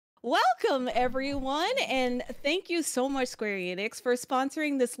Welcome, everyone, and thank you so much, Square Enix, for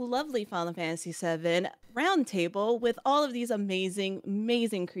sponsoring this lovely Final Fantasy VII Roundtable with all of these amazing,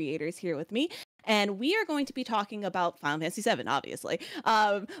 amazing creators here with me. And we are going to be talking about Final Fantasy VII, obviously.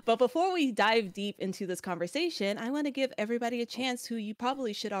 But before we dive deep into this conversation, I want to give everybody a chance who you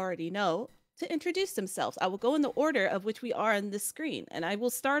probably should already know to introduce themselves. I will go in the order of which we are on this screen, and I will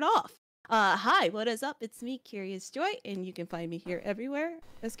start off. Hi, what is up? It's me, Curious Joy, and you can find me here everywhere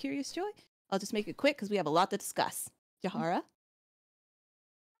as Curious Joy. I'll just make it quick because we have a lot to discuss. Jahara?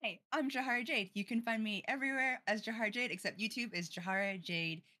 Hey, I'm Jahara Jade. You can find me everywhere as Jahara Jade, except YouTube is Jahara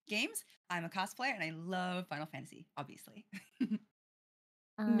Jade Games. I'm a cosplayer and I love Final Fantasy, obviously.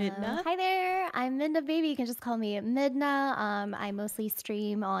 Midna? Hi there, I'm Midna Baby. You can just call me Midna. I mostly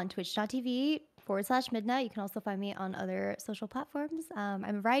stream on twitch.tv/Midna. You can also find me on other social platforms. I'm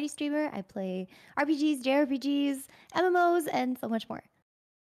a variety streamer. I play RPGs, JRPGs, MMOs, and so much more.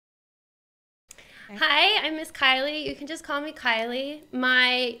 Hi, I'm MissKyliee. You can just call me Kylie.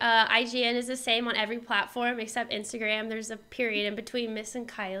 My IGN is the same on every platform except Instagram. There's a period in between Miss and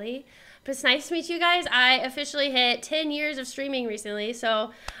Kylie. But it's nice to meet you guys. I officially hit 10 years of streaming recently, so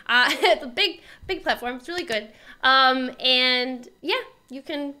it's a big platform. It's really good. And yeah, you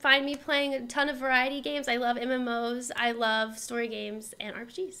can find me playing a ton of variety games. I love MMOs. I love story games and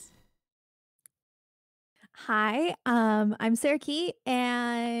RPGs. Hi, I'm Sarah Key,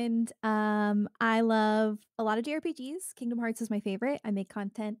 and I love a lot of JRPGs. Kingdom Hearts is my favorite. I make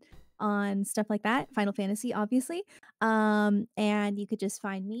content on stuff like that, Final Fantasy, obviously. And you could just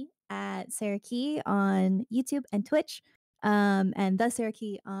find me at Sarah Key on YouTube and Twitch, and the Sarah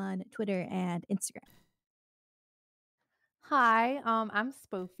Key on Twitter and Instagram. Hi, I'm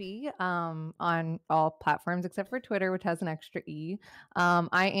Spoofy on all platforms except for Twitter, which has an extra E.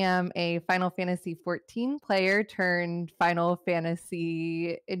 I am a Final Fantasy 14 player turned Final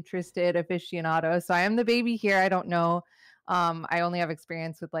Fantasy interested aficionado. So I am the baby here. I don't know. I only have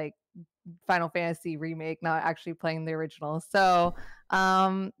experience with like Final Fantasy remake, not actually playing the original. So,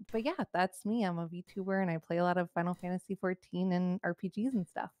 but yeah, that's me. I'm a VTuber and I play a lot of Final Fantasy 14 and RPGs and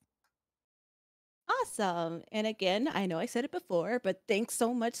stuff. Awesome. And again, I know I said it before, but thanks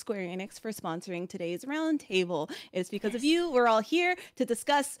so much, Square Enix, for sponsoring today's roundtable. It's because of you we're all here to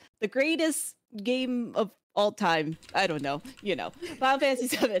discuss the greatest game of all time. I don't know, Final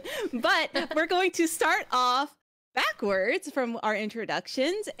Fantasy VII. But we're going to start off backwards from our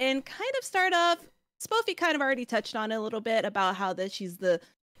introductions and kind of start off. Spoofy kind of already touched on it a little bit about how that she's the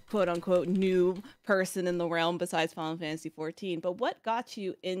quote unquote new person in the realm besides Final Fantasy 14. But what got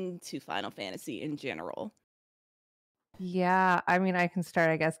you into Final Fantasy in general? Yeah, I mean, I can start,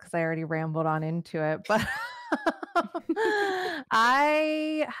 I guess, because I already rambled on into it. But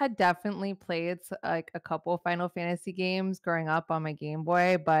I had definitely played like a couple Final Fantasy games growing up on my Game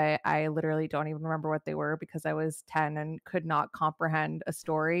Boy, but I literally don't even remember what they were because I was 10 and could not comprehend a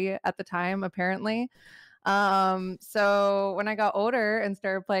story at the time, apparently. So when I got older and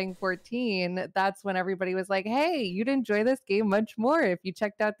started playing 14, that's when everybody was like, hey, you'd enjoy this game much more if you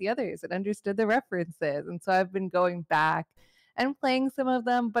checked out the others and understood the references. And so I've been going back and playing some of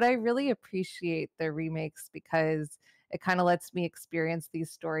them, but I really appreciate the remakes because it kind of lets me experience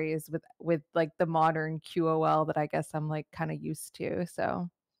these stories with like the modern QOL that I guess I'm like kind of used to. So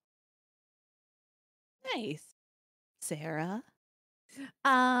Nice. Sarah?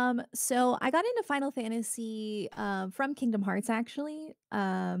 So I got into Final Fantasy from Kingdom Hearts actually.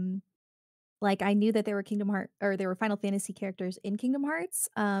 Like I knew that there were Kingdom Heart or there were Final Fantasy characters in Kingdom Hearts.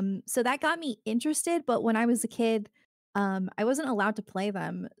 So that got me interested, but when I was a kid, I wasn't allowed to play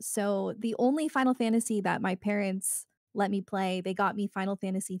them. So the only Final Fantasy that my parents let me play, they got me Final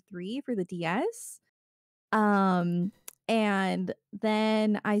Fantasy 3 for the DS. Um and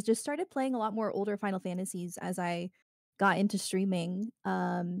then I just started playing a lot more older Final Fantasies as I got into streaming.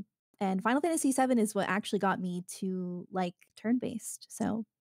 And Final Fantasy 7 is what actually got me to like turn-based. So,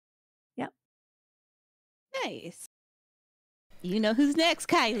 yeah. Nice. You know who's next,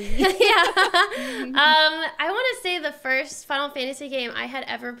 Kylie? Yeah. I want to say the first Final Fantasy game I had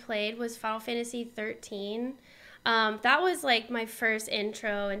ever played was Final Fantasy 13. That was like my first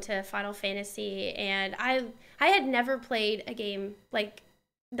intro into Final Fantasy, and I had never played a game like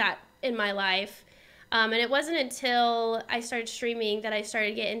that in my life. And it wasn't until I started streaming that I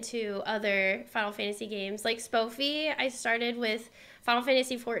started getting into other Final Fantasy games. Like Spoofy, I started with Final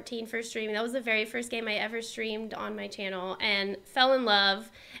Fantasy 14 for streaming. That was the very first game I ever streamed on my channel and fell in love.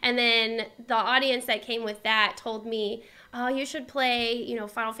 And then the audience that came with that told me, oh, you should play,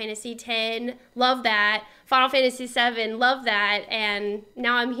 Final Fantasy 10. Love that. Final Fantasy 7. Love that. And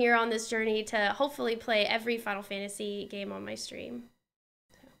now I'm here on this journey to hopefully play every Final Fantasy game on my stream.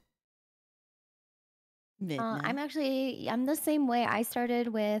 Midna. I'm the same way. I started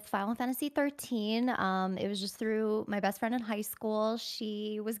with Final Fantasy 13. It was just through my best friend in high school.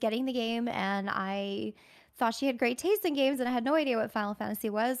 She was getting the game, and I thought she had great taste in games, and I had no idea what Final Fantasy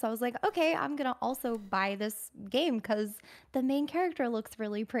was. So I was like, okay, I'm gonna also buy this game because the main character looks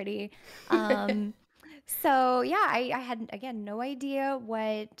really pretty. Um, so yeah, I had again no idea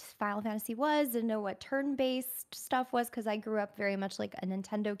what Final Fantasy was, didn't know what turn-based stuff was because I grew up very much like a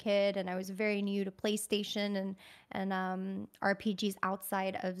Nintendo kid, and I was very new to PlayStation and RPGs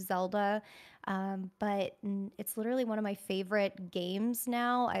outside of Zelda. It's literally one of my favorite games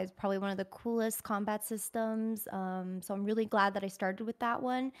now. It's probably one of the coolest combat systems. So I'm really glad that I started with that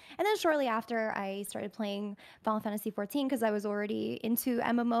one. And then shortly after, I started playing Final Fantasy 14 because I was already into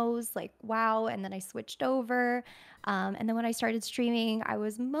MMOs like WoW, and then I switched over. And then when I started streaming, I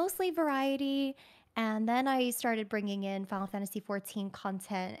was mostly variety. And then I started bringing in Final Fantasy 14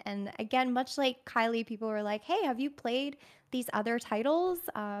 content. And again, much like Kylie, people were like, hey, have you played these other titles?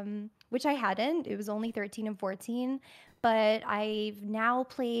 Which I hadn't. It was only 13 and 14. But I've now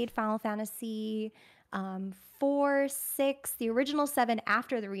played Final Fantasy 4, 6, the original 7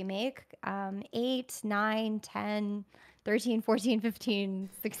 after the remake, 8, 9, 10, 13, 14, 15,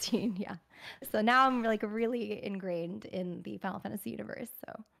 16. Yeah. So now I'm like really ingrained in the Final Fantasy universe.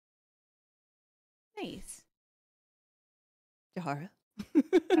 So Nice. Jahara.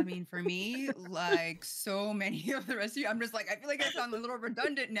 I mean, for me, like so many of the rest of you, I'm just like, I feel like I sound a little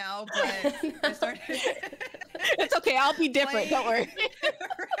redundant now, but I started. It's okay. I'll be different. Don't worry.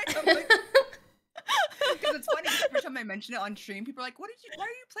 Right? I'm like, because it's funny, every time I mention it on stream, people are like, why are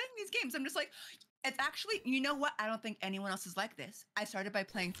you playing these games? I'm just like, it's actually, you know what? I don't think anyone else is like this. I started by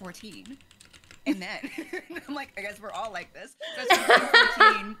playing 14. And then I'm like, I guess we're all like this. So I started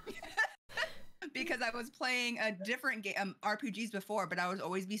playing 14 because I was playing a different game, RPGs before, but I would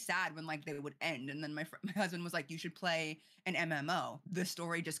always be sad when like they would end. And then my husband was like, you should play an MMO. The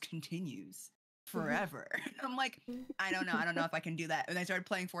story just continues forever. I'm like, I don't know if I can do that. And I started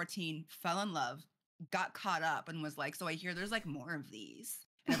playing 14, fell in love, got caught up, and was like, so I hear there's like more of these.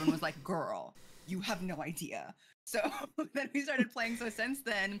 And everyone was like, girl, you have no idea. So then we started playing. So since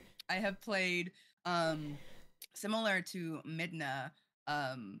then, I have played similar to Midna,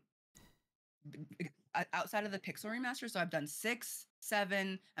 outside of the Pixel remaster. So I've done 6,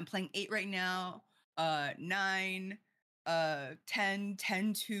 7, I'm playing 8 right now, 9, 10,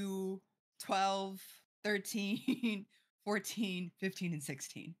 10 to 12, 13, 14, 15, and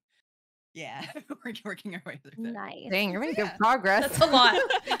 16. Yeah, we're working our way through there. nice. Dang, you're making Yeah. progress. That's a lot.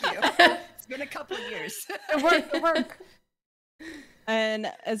 Thank you. It's been a couple of years. Good work.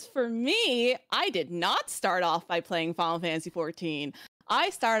 And as for me, I did not start off by playing Final Fantasy 14. I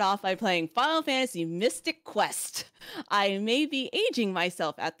started off by playing Final Fantasy Mystic Quest. I may be aging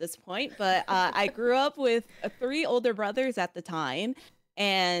myself at this point, but I grew up with 3 older brothers at the time,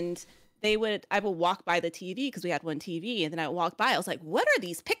 and I would walk by the TV because we had one TV, and then I would walk by. I was like, what are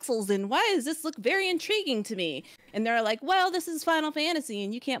these pixels, and why does this look very intriguing to me? And they're like, well, this is Final Fantasy,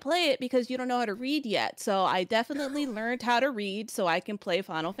 and you can't play it because you don't know how to read yet. So I definitely learned how to read so I can play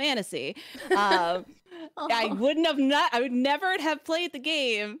Final Fantasy. I would never have played the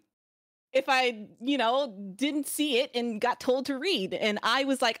game if I, didn't see it and got told to read. And I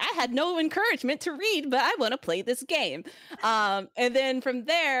was like, I had no encouragement to read, but I want to play this game. And then from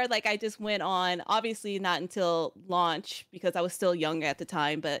there, like, I just went on, obviously not until launch because I was still young at the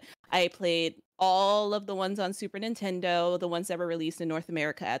time, but I played all of the ones on Super Nintendo, the ones that were released in North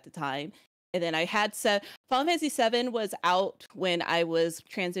America at the time. And then I had Final Fantasy VII was out when I was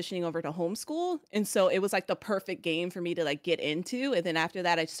transitioning over to homeschool. And so it was like the perfect game for me to like get into. And then after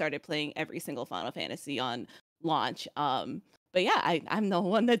that, I started playing every single Final Fantasy on launch. But yeah, I'm the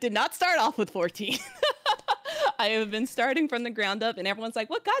one that did not start off with 14. I have been starting from the ground up, and everyone's like,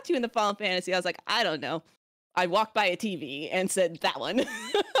 what got you into Final Fantasy? I was like, I don't know. I walked by a TV and said that one.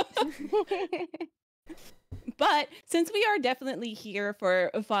 But since we are definitely here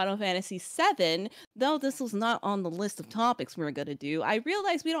for Final Fantasy VII, though this was not on the list of topics we were going to do, I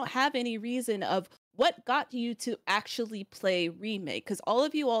realized we don't have any reason of what got you to actually play Remake, because all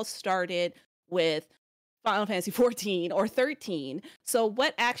of you all started with Final Fantasy 14 or 13. So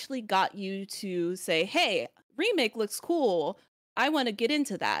what actually got you to say, hey, Remake looks cool, I want to get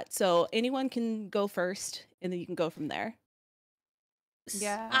into that? So anyone can go first, and then you can go from there.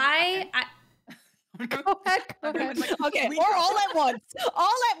 Yeah. I Go ahead. Okay, or all at once.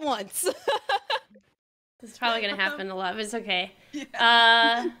 All at once. This is probably gonna happen a lot, but it's okay.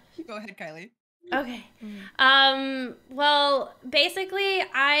 Yeah. Go ahead, Kylie. Okay. Well, basically,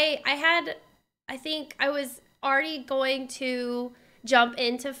 I think I was already going to jump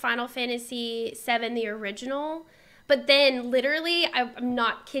into Final Fantasy VII, the original. But then literally, I'm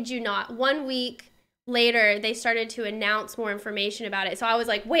not, kid you not, 1 week later, they started to announce more information about it. So I was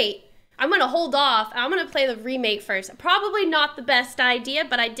like, wait, I'm going to hold off. I'm going to play the remake first. Probably not the best idea,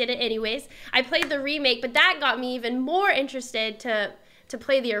 but I did it anyways. I played the remake, but that got me even more interested to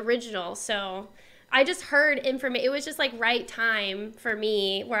play the original. So I just heard information. It was just like right time for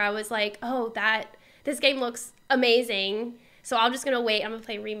me where I was like, oh, this game looks amazing. So I'm just going to wait. I'm going to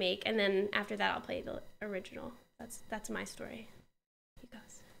play remake. And then after that, I'll play the original. That's my story. You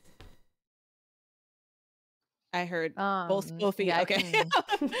guys. I heard both Sophie. Yeah, Okay.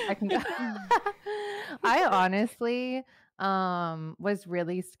 I can go. I honestly was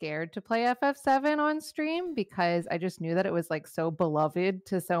really scared to play FF7 on stream because I just knew that it was like so beloved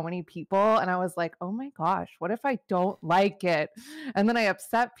to so many people, and I was like, oh my gosh, what if I don't like it and then I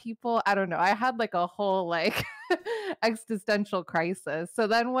upset people? I don't know, I had like a whole like existential crisis. So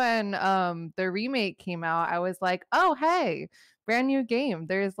then when the remake came out, I was like, oh hey, brand new game,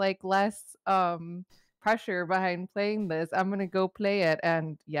 there's like less pressure behind playing this. I'm gonna go play it,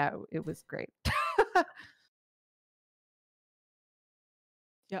 and yeah, it was great.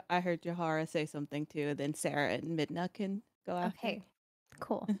 Yeah, I heard Jahara say something too. Then Sarah and Midna can go after. Okay,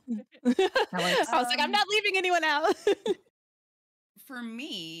 cool. I was like, I'm not leaving anyone out. For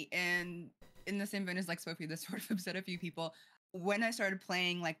me, and in the same vein as like Sophie, this sort of upset a few people. When I started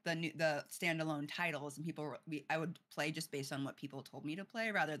playing like the standalone titles, and I would play just based on what people told me to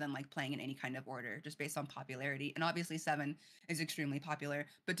play, rather than like playing in any kind of order, just based on popularity. And obviously, 7 is extremely popular.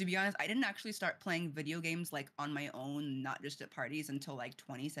 But to be honest, I didn't actually start playing video games like on my own, not just at parties, until like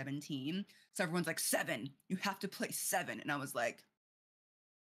 2017. So everyone's like, 7, you have to play 7, and I was like,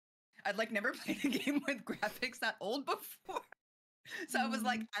 I'd like never played a game with graphics that old before. So I was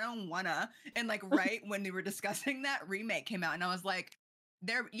like, I don't wanna. And like right when we were discussing that, remake came out, and I was like,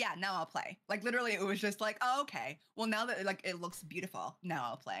 now I'll play. Like literally, it was just like, oh, okay. Well, now that like it looks beautiful, now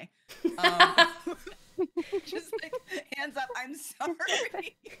I'll play. Just like hands up, I'm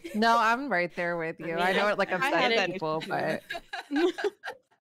sorry. No, I'm right there with you. I know it like upset people, but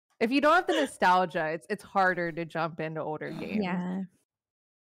if you don't have the nostalgia, it's harder to jump into older games. Yeah.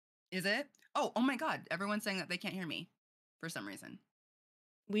 Is it? Oh my God! Everyone's saying that they can't hear me for some reason.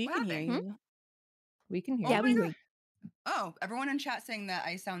 We What can hear happened? you. We can hear Oh Yeah, you. my we God. hear you. Oh, everyone in chat saying that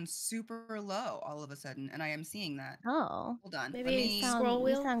I sound super low all of a sudden, and I am seeing that. Oh, Hold on. Maybe Let me. scroll you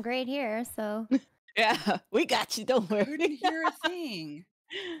wheel. sound great here. So Yeah, we got you. Don't I worry. couldn't hear a thing.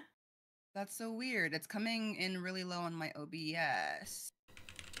 That's so weird. It's coming in really low on my OBS.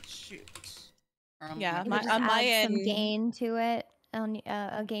 Shoot. Or on Yeah, you my- could just on my add some end- gain to it on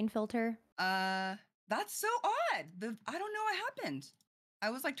a gain filter. That's so odd. I don't know what happened.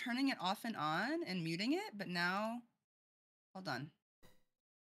 I was like turning it off and on and muting it, but now, hold on.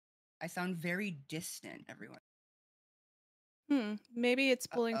 I sound very distant, everyone. Maybe it's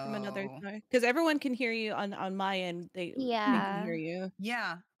pulling from another Uh-oh. side because everyone can hear you on my end. They can Yeah. hear you.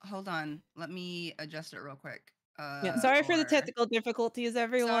 Yeah, hold on. Let me adjust it real quick. Yeah, sorry for the or- technical difficulties,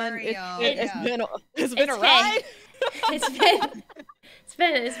 everyone. Sorry, y'all. It's Yeah. been It's a okay. ride. It's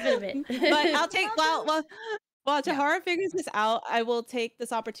been a bit. But I'll take while Yeah. Jahara figures this out, I will take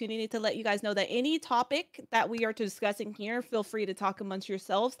this opportunity to let you guys know that any topic that we are discussing here, feel free to talk amongst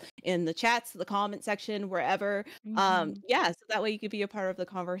yourselves in the chats, the comment section, wherever. Yeah, so that way you could be a part of the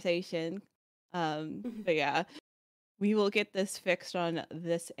conversation. But yeah, we will get this fixed on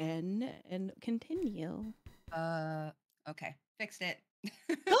this end and continue. Okay, fixed it.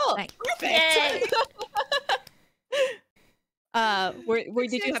 Oh, Nice. perfect. Where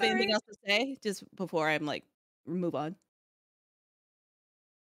did you have anything Sorry. else to say just before I'm like move on?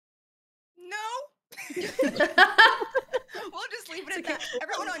 No. We'll just leave it at that.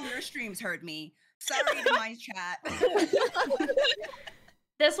 Everyone on your streams heard me. Sorry to my chat.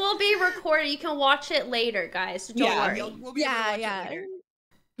 This will be recorded. You can watch it later, guys. So don't Yeah. worry. We'll be able to watch it later.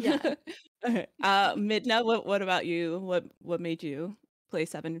 Yeah. Okay. Midna, what about you? What made you play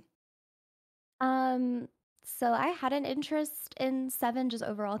 7? So I had an interest in 7 just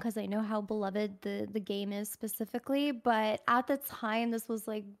overall because I know how beloved the game is specifically, but at the time this was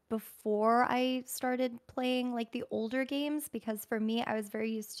like before I started playing like the older games because for me I was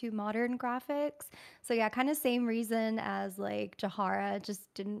very used to modern graphics. So yeah, kind of same reason as like Jahara,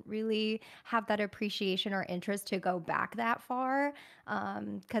 just didn't really have that appreciation or interest to go back that far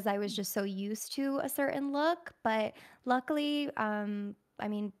because I was just so used to a certain look, but luckily I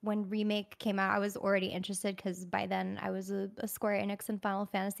mean, when Remake came out, I was already interested because by then I was a Square Enix and Final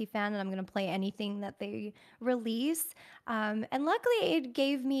Fantasy fan, and I'm going to play anything that they release. And luckily, it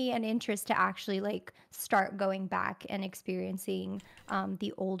gave me an interest to actually like start going back and experiencing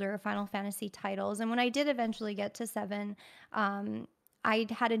the older Final Fantasy titles. And when I did eventually get to 7, I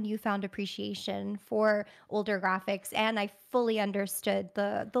had a newfound appreciation for older graphics, and I fully understood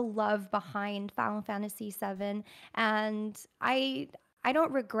the love behind Final Fantasy 7. And I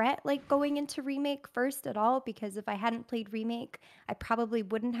don't regret like going into Remake first at all, because if I hadn't played Remake, I probably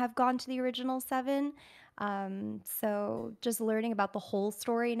wouldn't have gone to the original 7. So just learning about the whole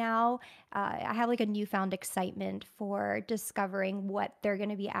story now, I have like a newfound excitement for discovering what they're going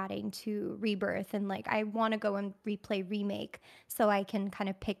to be adding to Rebirth. And like, I want to go and replay Remake so I can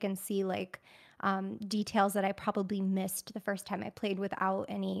kind of pick and see like details that I probably missed the first time I played without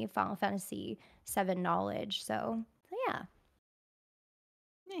any Final Fantasy 7 knowledge. So yeah.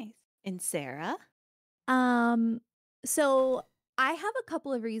 Nice. And Sarah? So I have a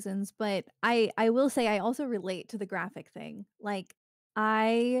couple of reasons, but I will say I also relate to the graphic thing. Like,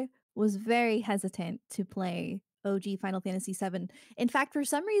 I was very hesitant to play OG Final Fantasy 7. In fact, for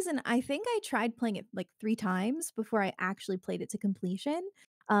some reason, I think I tried playing it like 3 times before I actually played it to completion.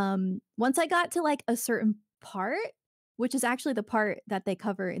 Once I got to like a certain part, which is actually the part that they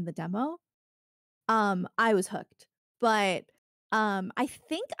cover in the demo, I was hooked. But I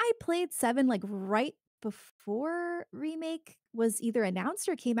think I played 7 like right before Remake was either announced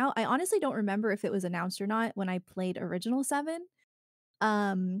or came out. I honestly don't remember if it was announced or not when I played original 7.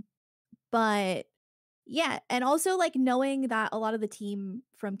 Um but yeah, and also like knowing that a lot of the team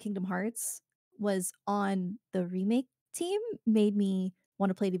from Kingdom Hearts was on the Remake team made me want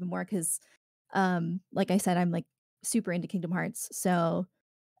to play it even more, cuz like I said, I'm like super into Kingdom Hearts. So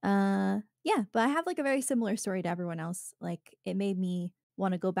yeah, but I have like a very similar story to everyone else. Like, it made me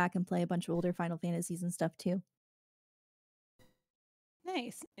want to go back and play a bunch of older Final Fantasies and stuff too.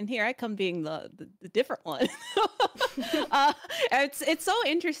 Nice. And here I come being the different one. It's so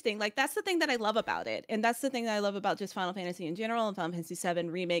interesting. Like, that's the thing that I love about it. And that's the thing that I love about just Final Fantasy in general, and Final Fantasy 7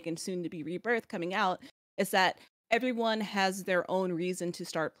 Remake and soon to be Rebirth coming out, is that everyone has their own reason to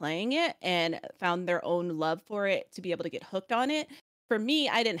start playing it and found their own love for it to be able to get hooked on it. For me,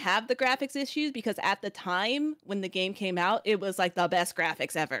 I didn't have the graphics issues because at the time when the game came out, it was like the best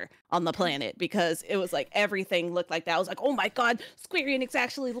graphics ever on the planet, because it was like everything looked like that. I was like, oh my God, Square Enix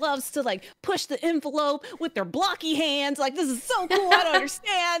actually loves to like push the envelope with their blocky hands. Like, this is so cool. I don't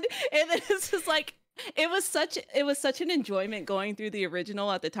understand. And then it's just like, it was such an enjoyment going through the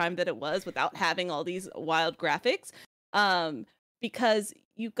original at the time that it was without having all these wild graphics. Because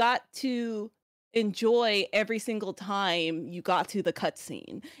you got to enjoy every single time you got to the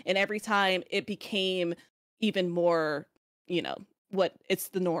cutscene, and every time it became even more, what it's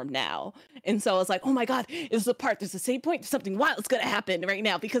the norm now. And so I was like, oh my God, is the part, there's a save point, something wild's gonna happen right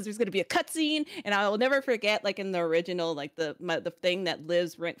now, because there's gonna be a cutscene. And I will never forget, like in the original, like the thing that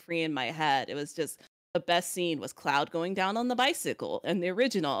lives rent free in my head, it was just the best scene was Cloud going down on the bicycle. And the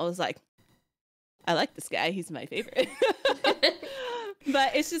original, I was like, I like this guy, he's my favorite.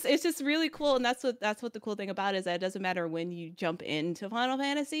 But it's just really cool, and that's what the cool thing about it is that it doesn't matter when you jump into Final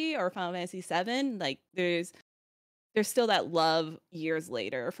Fantasy or Final Fantasy 7, like there's still that love years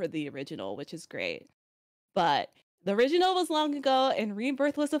later for the original, which is great. But the original was long ago, and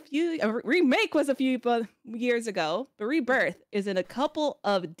Remake was a few years ago, but Rebirth is in a couple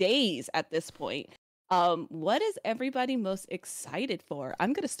of days at this point. What is everybody most excited for?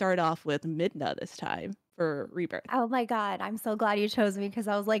 I'm gonna start off with Midna this time for Rebirth. Oh my God, I'm so glad you chose me, because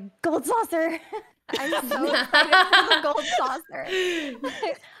I was like, Gold Saucer. I'm so excited for the Gold Saucer.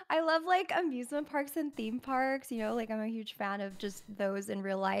 I love like amusement parks and theme parks, like I'm a huge fan of just those in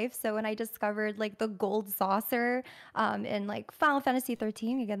real life. So when I discovered like the Gold Saucer in like Final Fantasy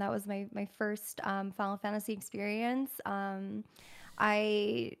 13, again, that was my first Final Fantasy experience.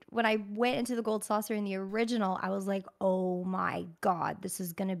 When I went into the Gold Saucer in the original, I was like, oh my God, this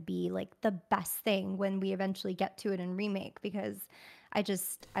is gonna be like the best thing when we eventually get to it in Remake, because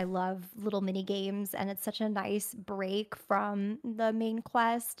I love little mini games, and it's such a nice break from the main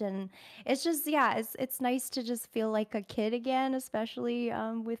quest. And it's just, yeah, it's nice to just feel like a kid again, especially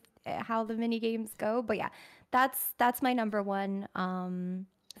with how the mini games go. But yeah, that's my number one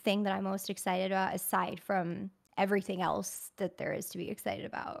thing that I'm most excited about, aside from everything else that there is to be excited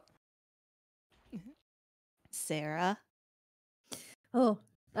about. Sarah? Oh,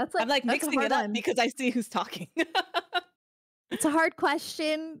 that's I'm like that's a mixing hard it up one. because I see who's talking. It's a hard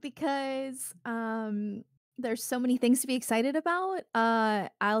question because there's so many things to be excited about.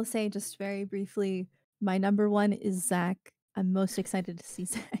 I'll say just very briefly, my number one is Zach. I'm most excited to see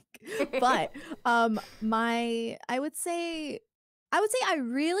Zach. But I would say I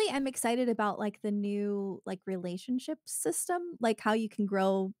really am excited about like the new like relationship system, like how you can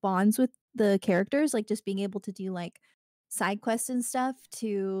grow bonds with the characters, like just being able to do like side quests and stuff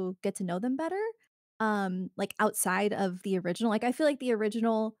to get to know them better. Like outside of the original. Like I feel like the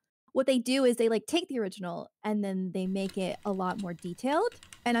original, what they do is they like take the original and then they make it a lot more detailed.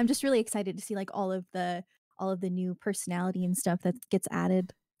 And I'm just really excited to see like all of the new personality and stuff that gets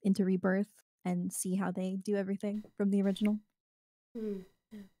added into Rebirth and see how they do everything from the original. Mm.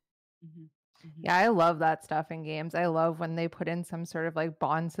 Yeah, I love that stuff in games. I love when they put in some sort of like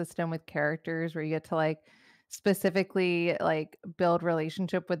bond system with characters where you get to like specifically like build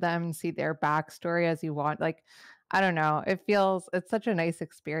relationship with them and see their backstory as you want. Like, I don't know. It's such a nice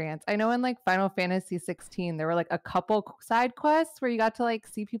experience. I know in like Final Fantasy 16, there were like a couple side quests where you got to like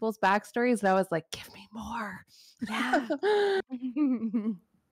see people's backstories. And I was like, give me more. Yeah.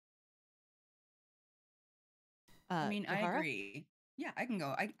 I mean, I Yahara? agree. Yeah, I can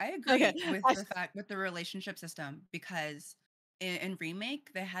go. I agree Okay. with I- the fact with the relationship system because in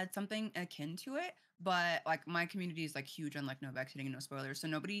remake they had something akin to it, but like my community is like huge on like no backseating and no spoilers, so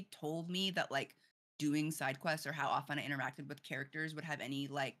nobody told me that like doing side quests or how often I interacted with characters would have any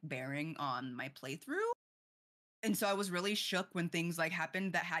like bearing on my playthrough. And so I was really shook when things like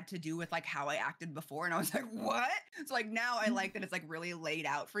happened that had to do with like how I acted before, and I was like, what? So like now I like that it's like really laid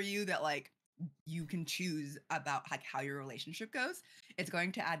out for you that like you can choose about like how your relationship goes. It's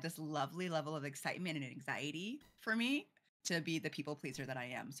going to add this lovely level of excitement and anxiety for me to be the people pleaser that I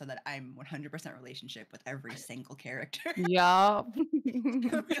am, so that I'm 100% relationship with every single character. Yup.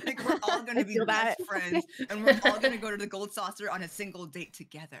 Like we're all going I to be feel best that. friends, and we're all going to go to the Gold Saucer on a single date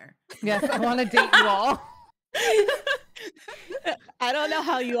together. Yes, I want to date you all. I don't know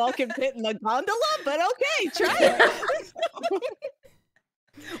how you all can fit in the gondola, but okay, try it.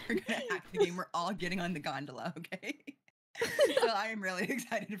 We're gonna hack the game. We're all getting on the gondola, okay? So I am really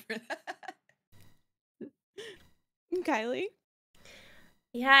excited for that. Kylie?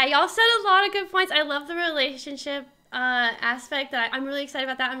 Yeah, y'all said a lot of good points. I love the relationship aspect. I'm really excited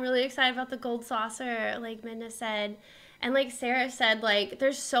about that. I'm really excited about the gold saucer, like Minna said. And like Sarah said, like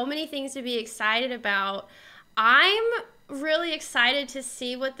there's so many things to be excited about. I'm really excited to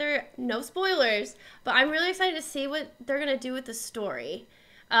see what no spoilers, but I'm really excited to see what they're going to do with the story.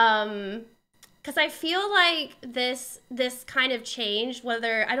 Because I feel like this kind of change,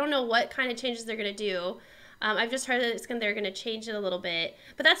 I don't know what kind of changes they're going to do. I've just heard that they're going to change it a little bit.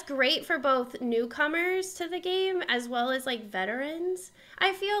 But that's great for both newcomers to the game as well as like veterans.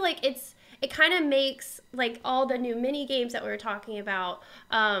 I feel like it kind of makes like all the new mini games that we were talking about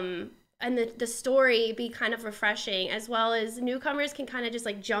and the story be kind of refreshing, as well as newcomers can kind of just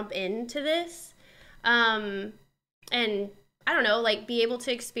like jump into this. And I don't know, like be able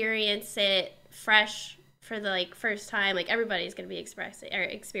to experience it fresh for the like first time. Like everybody's going to be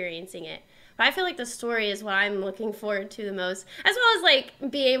experiencing it. But I feel like the story is what I'm looking forward to the most, as well as like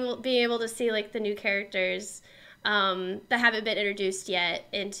being able to see like the new characters that haven't been introduced yet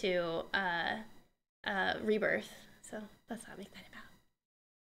into Rebirth. So that's what I'm excited about.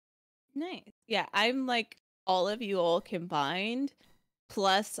 Nice. Yeah, I'm like all of you all combined.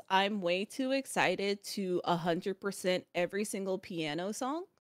 Plus, I'm way too excited to 100% every single piano song.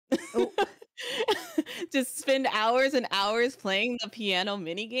 Oh. Just spend hours and hours playing the piano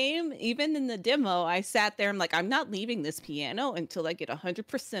mini game. Even in the demo, I sat there. I'm like, I'm not leaving this piano until I get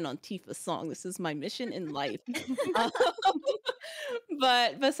 100% on Tifa's song. This is my mission in life.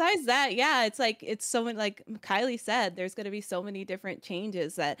 But besides that, yeah, it's like it's so many. Like Kylie said, there's going to be so many different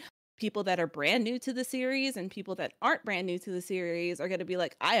changes that people that are brand new to the series and people that aren't brand new to the series are going to be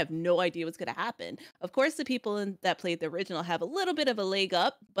like, I have no idea what's going to happen. Of course, the people that played the original have a little bit of a leg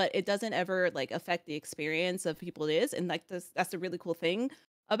up, but it doesn't ever like affect the experience of people it is. And like that's the really cool thing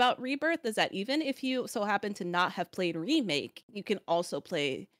about Rebirth, is that even if you so happen to not have played Remake, you can also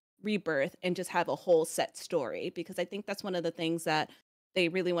play Rebirth and just have a whole set story, because I think that's one of the things that they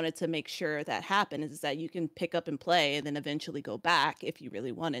really wanted to make sure that happened, is that you can pick up and play and then eventually go back if you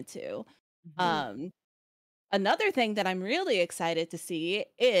really wanted to. Another thing that I'm really excited to see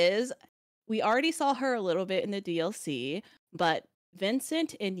is, we already saw her a little bit in the DLC, but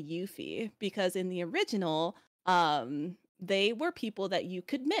Vincent and Yuffie, because in the original, they were people that you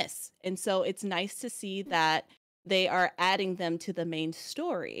could miss. And so it's nice to see that they are adding them to the main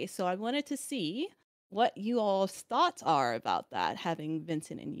story. So I wanted to see what you all's thoughts are about that, having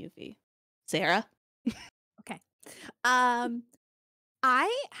Vincent and Yuffie. Sarah? Okay. I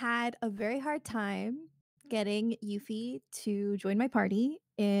had a very hard time getting Yuffie to join my party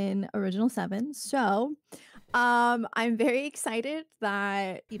in Original 7. So I'm very excited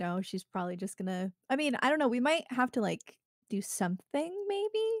that, she's probably just gonna I mean, I don't know, we might have to like do something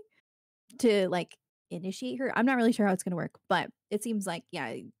maybe to like initiate her. I'm not really sure how it's gonna work, but it seems like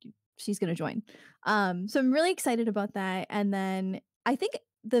yeah, she's gonna join. So I'm really excited about that. And then I think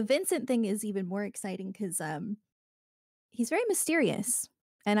the Vincent thing is even more exciting because he's very mysterious.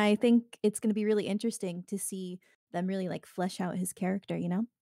 And I think it's gonna be really interesting to see them really like flesh out his character, you know?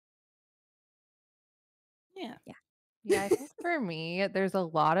 Yeah. Yeah. Yeah, I think for me, there's a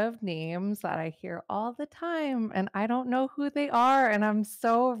lot of names that I hear all the time, and I don't know who they are, and I'm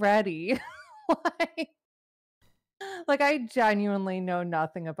so ready. like, like, I genuinely know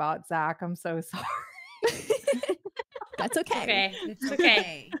nothing about Zach. I'm so sorry. That's okay. Okay. It's It's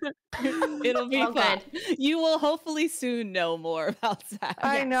okay. It'll be All fine. good. You will hopefully soon know more about Zach.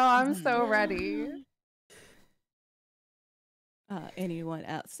 I Yes. know, I'm Mhm. so ready. Anyone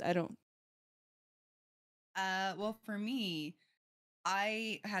else? I don't. Well, for me,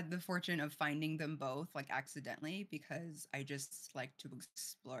 I had the fortune of finding them both like accidentally because I just like to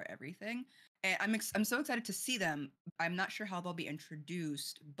explore everything. And I'm so excited to see them. I'm not sure how they'll be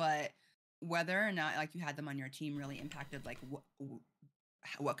introduced, but whether or not like you had them on your team really impacted like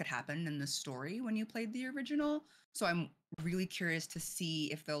what could happen in the story when you played the original. So I'm really curious to see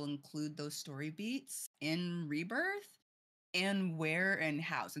if they'll include those story beats in Rebirth and where and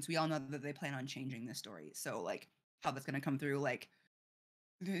how, since we all know that they plan on changing the story. So like how that's gonna come through, like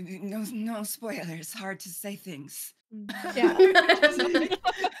no spoilers, hard to say things. Yeah.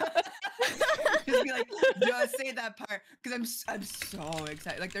 Just be like, just say that part because I'm so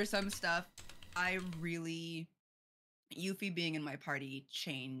excited. Like there's some stuff I really Yuffie being in my party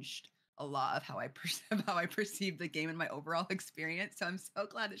changed a lot of how I perceive the game and my overall experience. So I'm so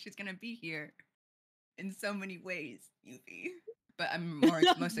glad that she's gonna be here in so many ways, Yuffie. But I'm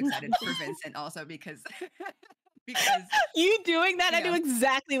most excited for Vincent also because because You doing that? You I knew know.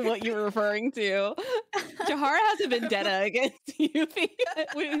 exactly what you were referring to. Jahara has a vendetta against Yuffie.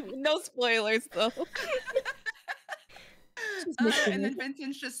 No spoilers, though. and then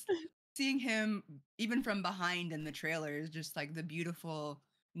Vincent's just seeing him even from behind in the trailer is just like the beautiful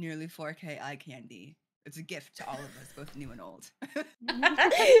nearly 4K eye candy. It's a gift to all of us, both new and old.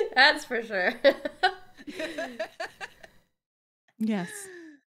 That's for sure. Yes.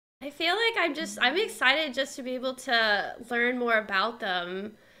 I feel like I'm excited just to be able to learn more about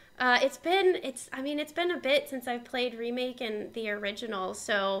them. It's been a bit since I've played Remake and the original,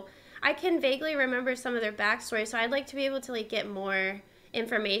 so I can vaguely remember some of their backstory, so I'd like to be able to like get more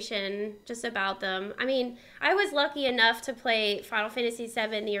information just about them. I mean, I was lucky enough to play Final Fantasy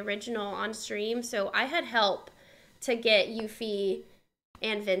VII, the original, on stream, so I had help to get Yuffie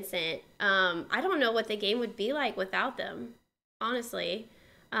and Vincent. I don't know what the game would be like without them, honestly.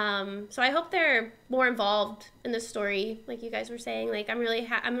 So I hope they're more involved in the story, like you guys were saying. Like I'm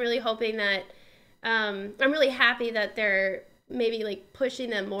really hoping that I'm really happy that they're maybe like pushing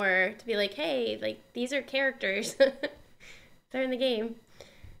them more to be like, hey, like these are characters. They're in the game.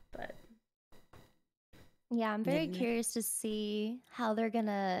 But Yeah, I'm very Yeah. curious to see how they're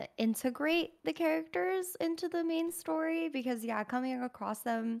gonna integrate the characters into the main story because, yeah, coming across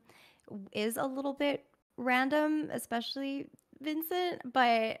them is a little bit random, especially Vincent.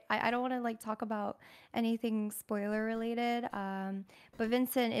 But I don't want to like talk about anything spoiler related. But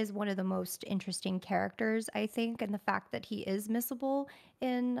Vincent is one of the most interesting characters, I think, and the fact that he is missable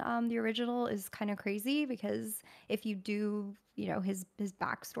in the original is kind of crazy because if you do, his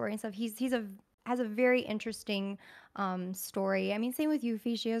backstory and stuff, he's a has a very interesting story. I mean, same with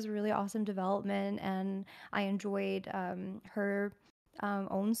Yuffie. She has really awesome development, and I enjoyed her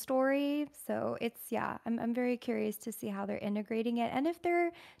own story. So I'm very curious to see how they're integrating it and if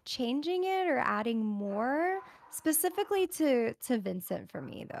they're changing it or adding more specifically to Vincent for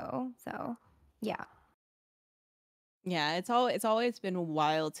me, though. So, yeah. Yeah, it's always been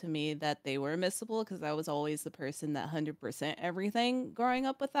wild to me that they were missable because I was always the person that 100% everything growing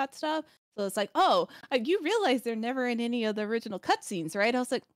up with that stuff. So it's like, oh, you realize they're never in any of the original cutscenes, right? I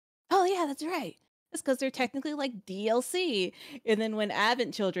was like, oh yeah, that's right. It's because they're technically like DLC. And then when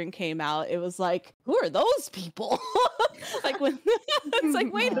Advent Children came out, it was like, who are those people? Like when it's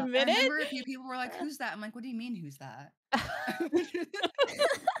like, wait a I minute. remember a few people were like, "Who's that?" I'm like, "What do you mean, who's that?"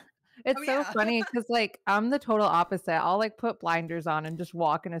 It's Oh, so yeah. funny because like I'm the total opposite. I'll like put blinders on and just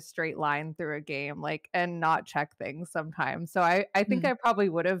walk in a straight line through a game, like and not check things sometimes. So I think I probably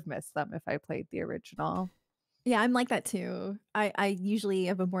would have missed them if I played the original. Yeah, I'm like that too. I usually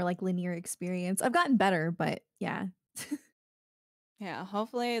have a more like linear experience. I've gotten better, but yeah. Yeah,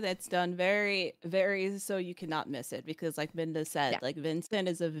 hopefully that's done very, very so you cannot miss it because like Minda said, Yeah. like Vincent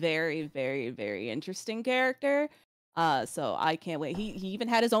is a very, very, very interesting character. So I can't wait. He even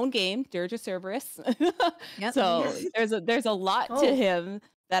had his own game, Dirge of Cerberus. Yep. So there's a lot to Oh. him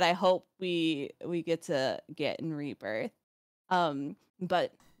that I hope we get to get in Rebirth.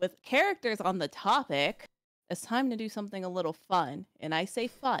 But with characters on the topic, it's time to do something a little fun, and I say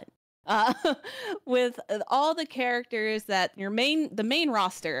fun. Uh, with all the characters that the main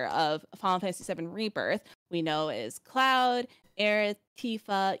roster of Final Fantasy VII Rebirth, we know is Cloud, Aerith,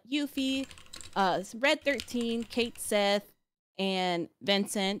 Tifa, Yuffie, Red 13, Kate Sith, and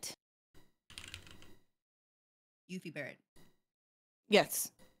Vincent. Yuffie Barrett.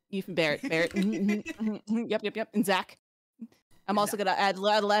 Yes, Yuffie Barrett. Yep. And Zach. I'm also gonna add a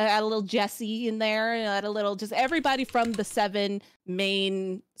little Jesse in there, add a little just everybody from the 7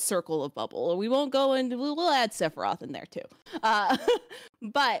 main circle of bubble. We won't go into we'll add Sephiroth in there too.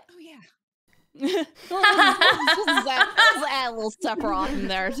 But Oh yeah. we'll add a little Sephiroth in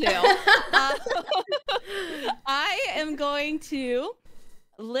there too. I am going to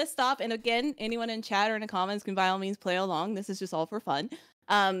list off, and again, anyone in chat or in the comments can by all means play along. This is just all for fun.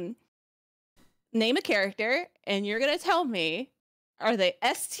 Name a character, and you're gonna tell me, are they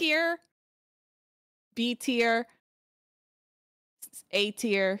S tier, B tier, A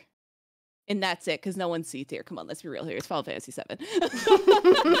tier, and that's it, because no one's C tier. Come on, let's be real here. It's Final Fantasy VII.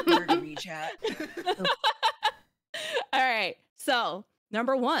 Murder chat. All right, so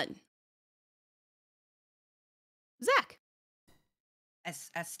number 1, Zach.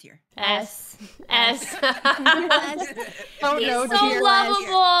 S tier. S. Oh He's no, so dear.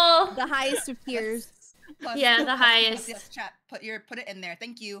 lovable. The highest of tiers. Plus- Yeah, the plus- highest. Yes, chat. Put it in there.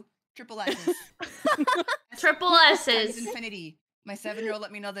 Thank you. Triple S's. Triple Times S's. infinity. My 7-year-old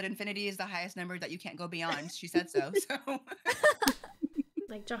let me know that infinity is the highest number that you can't go beyond. She said so. So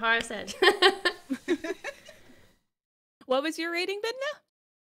Like Jahara said. What was your rating, Bidna?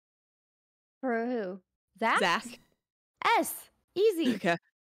 For who? Zach? Zach. S. Easy. Okay.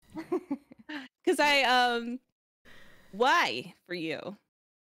 Because why for you? Well,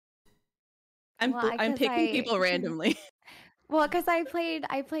 I'm 'cause picking I- people randomly. Well, because I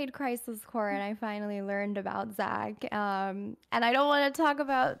played Crisis Core and I finally learned about Zach. And I don't want to talk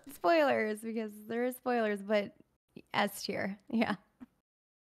about spoilers because there are spoilers, but S tier, yeah.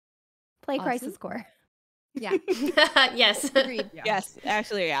 Play Awesome. Crisis Core. Yeah. Yes. Agreed. yeah. Yes,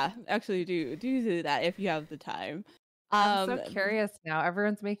 actually, yeah. Actually, do that if you have the time. I'm so curious now.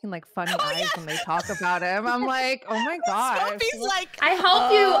 Everyone's making like funny Oh, eyes yeah. when they talk about him. I'm like, oh my gosh. Sophie's like, I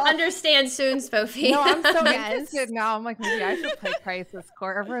hope you understand soon, Spoofy. No, I'm so Yes. interested now. I'm like, maybe I should play Crisis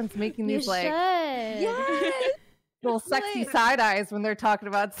Core. Everyone's making You these should. like Yes. little sexy side eyes when they're talking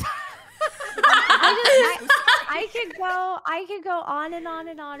about. I could go on and on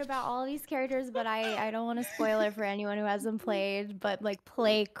and on about all these characters, but I don't want to spoil it for anyone who hasn't played. But like,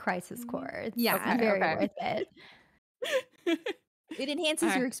 play Crisis Core. It's Yeah. very Okay. worth it. It enhances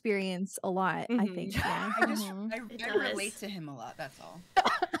Alright. your experience a lot, I Mhm. think. Yeah. I just It I does. relate to him a lot. That's all.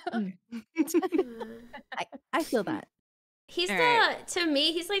 I feel that. He's All the right. to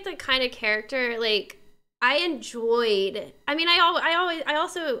me, he's like the kind of character like I enjoyed. I mean,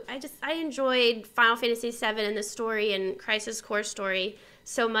 I enjoyed Final Fantasy VII and the story and Crisis Core story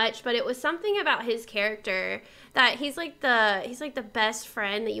so much, but it was something about his character that he's like the best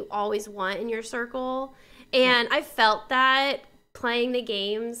friend that you always want in your circle, and I felt that playing the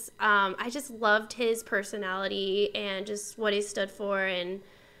games. I just loved his personality and just what he stood for, and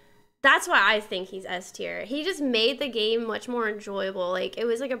that's why I think he's S tier. He just made the game much more enjoyable. Like, it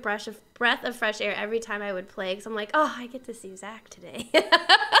was like a breath of fresh air every time I would play, because I'm like, oh, I get to see Zach today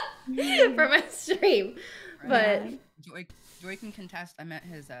for my stream. But Joy can contest. I met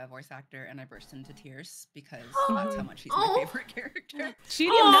his voice actor and I burst into tears because that's how much he's my Oh. favorite character. she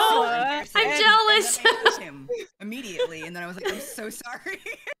didn't Oh, know. I'm And jealous. then I missed him immediately, and then I was like, I'm so sorry.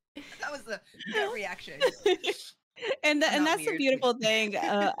 That was the gut reaction. And I'm not that's the weird. beautiful thing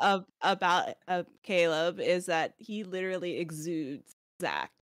about Caleb is that he literally exudes Zach.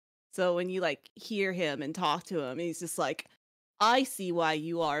 So when you like hear him and talk to him, he's just like, I see why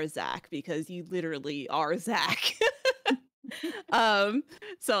you are Zach, because you literally are Zach.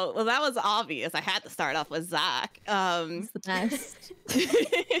 So well, that was obvious. I had to start off with Zach. It's the best.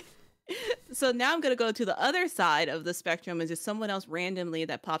 So now I'm gonna go to the other side of the spectrum and just someone else randomly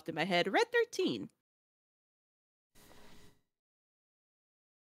that popped in my head. Red 13.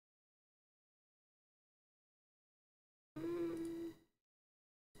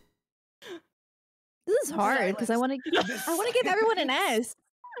 This is hard because I want to give everyone an S.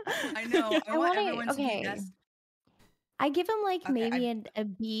 I know. I want wanna- everyone to okay. be S. I give him like Okay,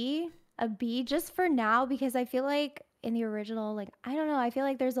 maybe a B just for now because I feel like in the original, like I don't know, I feel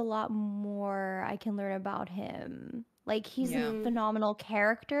like there's a lot more I can learn about him. Like he's a Yeah. phenomenal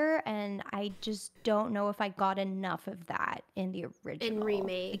character, and I just don't know if I got enough of that in the original. Like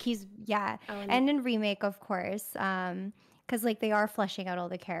remake. he's Oh, and in remake, of course, because like they are fleshing out all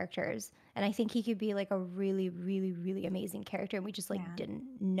the characters, and I think he could be like a really, really, really amazing character, and we just like Yeah. didn't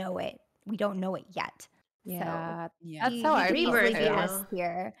know it. We don't know it yet. So Yeah, Yeah. that's how he I could feel easily Rebirth, be you too. S know.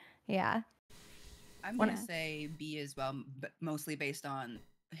 tier. Yeah. I'm When gonna I- say B as well, but mostly based on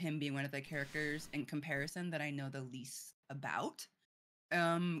him being one of the characters in comparison that I know the least about.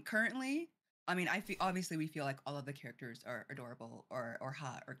 Currently, I mean, I feel obviously we feel like all of the characters are adorable or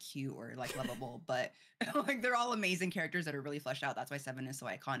hot or cute or like lovable, but like they're all amazing characters that are really fleshed out. That's why Seven is so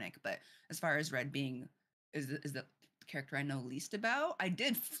iconic. But as far as Red being is the character I know least about, I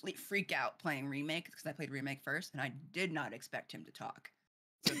did freak out playing remake because I played remake first, and I did not expect him to talk.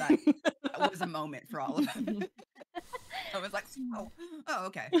 So that was a moment for all of us. I was like, oh,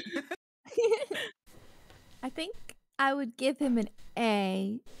 okay. I think I would give him an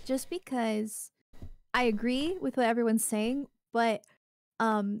A just because I agree with what everyone's saying, but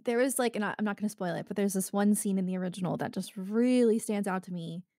there was like, and I'm not going to spoil it, but there's this one scene in the original that just really stands out to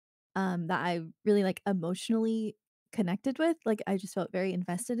me, that I really like emotionally connected with. Like I just felt very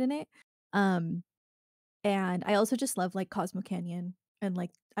invested in it. Um, and I also just love like Cosmo Canyon and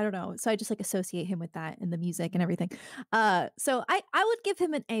like I don't know, so I just like associate him with that and the music and everything. So I would give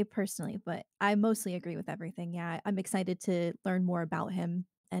him an A personally, but I mostly agree with everything. Yeah, I'm excited to learn more about him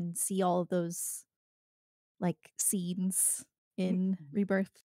and see all of those like scenes in Rebirth.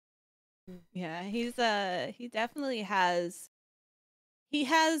 Yeah, he definitely has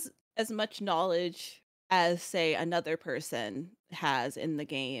as much knowledge as say another person has in the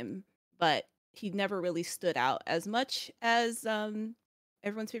game, but he never really stood out as much as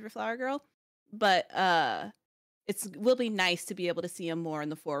everyone's favorite flower girl. But it's will be nice to be able to see him more in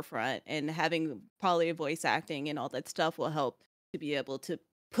the forefront, and having probably voice acting and all that stuff will help to be able to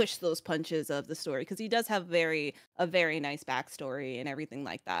push those punches of the story, because he does have a very nice backstory and everything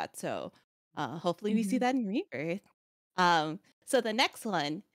like that. So hopefully we see that in Rebirth. So the next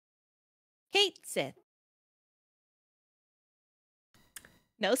one, Kate Sith.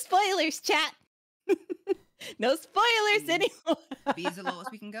 No spoilers, chat. No spoilers anymore. B is the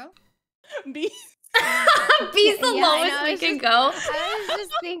lowest we can go. B. B's the Yeah, I lowest know, we it's can just- go. I was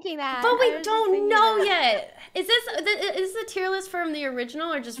just thinking that. But I we was just don't thinking know that. yet. Is the tier list from the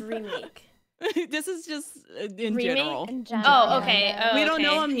original or just remake? This is just in Remake? general. In general, Oh, yeah. okay. Yeah. Oh, We don't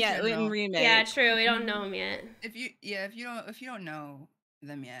know okay. them In yet in general. remake. Yeah, true. We don't know him yet. If you don't know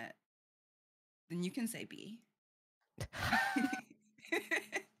them yet, then you can say B.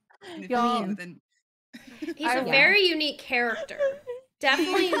 And if you Y'all- do, then He's I a will. very unique character.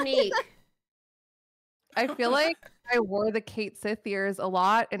 Definitely unique. I feel like I wore the Kate Sith ears a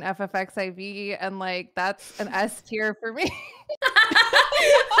lot in FFXIV, and like that's an S tier for me.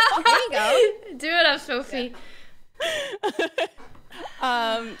 There you go. Do it up, Sophie.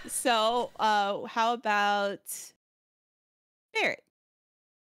 So how about Barrett?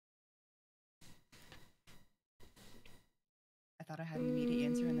 I thought I had an immediate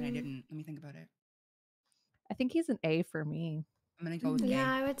answer and then I didn't. Let me think about it. I think he's an A for me I'm gonna go with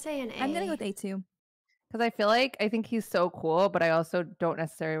Yeah, A. I would say an A. I'm gonna go with A too. because I think he's so cool, but I also don't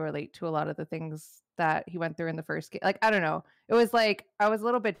necessarily relate to a lot of the things that he went through in the first game. Like I don't know, it was like I was a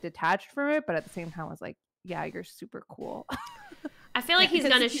little bit detached from it, but at the same time, I was like, yeah, you're super cool. I feel like Yeah, he's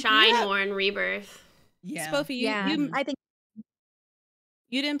because gonna you shine have- more in Rebirth. Yeah. Spofi, Yeah, you I think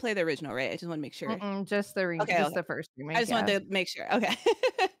you didn't play the original, right? I just want to make sure. Just the Okay, just okay. the first remake. I just wanted to make sure. Okay.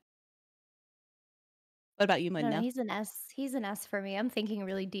 What about you, No, Mudna? he's an S. He's an S for me. I'm thinking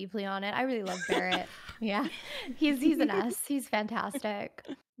really deeply on it. I really love Barrett. Yeah, he's an S. He's fantastic.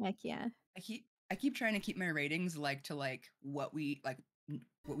 heck yeah. I keep trying to keep my ratings to what we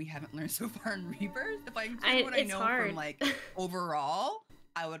what we haven't learned so far in Rebirth. If I include what I It's know hard. from overall,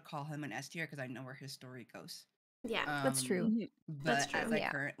 I would call him an S tier because I know where his story goes. Yeah. That's true. Mhm. But That's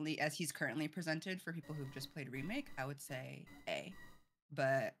true, as he's currently presented for people who've just played remake, I would say A.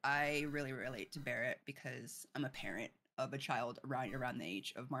 But I really relate to Barrett because I'm a parent of a child around the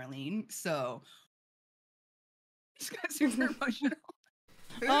age of Marlene, so it's got super emotional.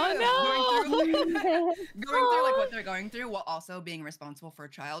 Oh, no! Going through what they're going through while also being responsible for a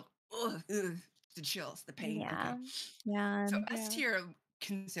child. Ugh, the chills, the pain. Yeah. Okay. Yeah. So Yeah. S tier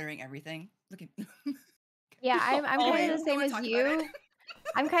considering everything. Look at Yeah, I'm Oh, kind wait. of the same wanna as talk about you. it?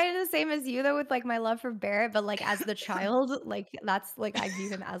 I'm kind of the same as you though with like my love for Barrett, but like as the child, like that's like I view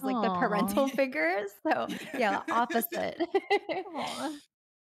him as like the parental figure. So yeah, opposite. Aw.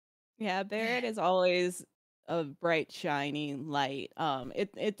 Yeah, Barrett is always a bright, shining light.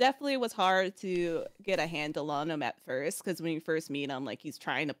 It definitely was hard to get a handle on him at first because when you first meet him, like he's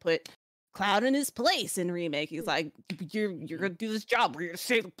trying to put Cloud in his place in remake. He's like, "You're gonna do this job. We're gonna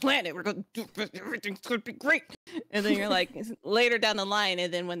save the planet. We're gonna do everything's gonna be great." And then you're like, later down the line,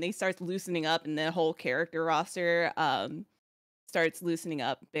 and then when they start loosening up and the whole character roster starts loosening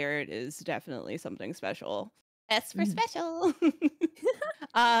up, Barrett is definitely something special. S for Mhm. special.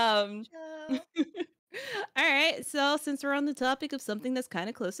 um. All right, so since we're on the topic of something that's kind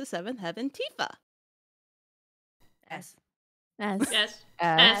of close to seventh heaven, Tifa. S. S. Yes.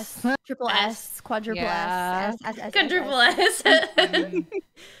 S. S, triple S. S, quadruple Yeah. S, S, S, S, Quadruple S. S.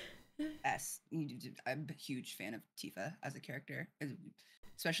 S. I'm a huge fan of Tifa as a character,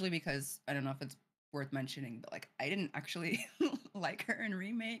 especially because I don't know if it's worth mentioning, but like I didn't actually like her in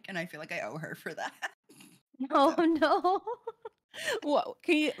remake, and I feel like I owe her for that. Oh no. What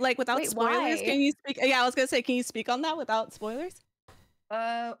can you like without Wait, spoilers? why? Can you speak? Yeah, I was gonna say, can you speak on that without spoilers?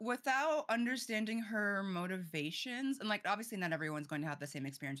 Without understanding her motivations, and like obviously not everyone's going to have the same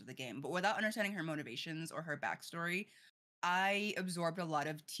experience with the game, but without understanding her motivations or her backstory, I absorbed a lot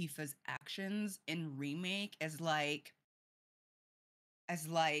of Tifa's actions in remake as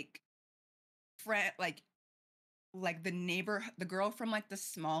friend like the girl from like the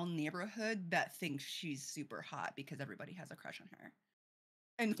small neighborhood that thinks she's super hot because everybody has a crush on her.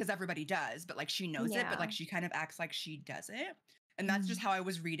 And because everybody does, but like she knows it, but like Yeah. she kind of acts like she doesn't. And that's just how I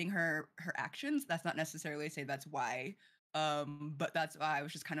was reading her actions. That's not necessarily to say that's why. But that's why I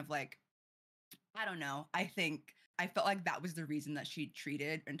was just kind of like, I don't know. I think I felt like that was the reason that she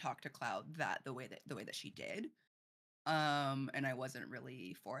treated and talked to Cloud the way that she did. And I wasn't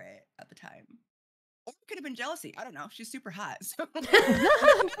really for it at the time. Or it could have been jealousy. I don't know. She's super hot. So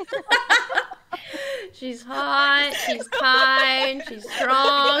She's hot, she's kind, she's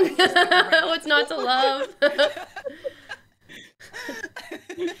strong. What's not to love?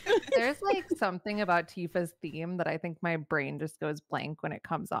 There's like something about Tifa's theme that I think my brain just goes blank when it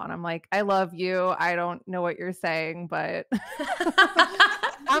comes on. I'm like, I love you. I don't know what you're saying, but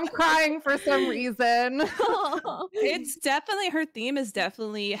I'm crying for some reason. It's definitely her theme is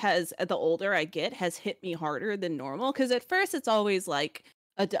definitely has the older I get has hit me harder than normal because at first it's always like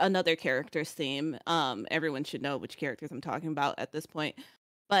another character's theme. Everyone should know which characters I'm talking about at this point.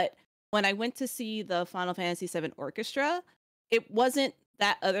 But when I went to see the Final Fantasy VII Orchestra, it wasn't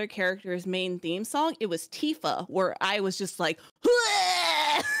that other character's main theme song. It was Tifa, where I was just like,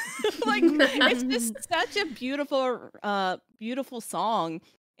 like it's just such a beautiful song.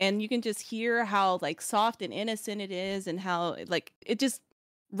 And you can just hear how like soft and innocent it is and how like it just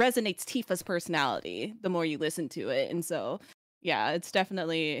resonates Tifa's personality the more you listen to it. And so yeah, it's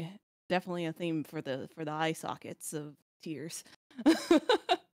definitely a theme for the eye sockets of tears.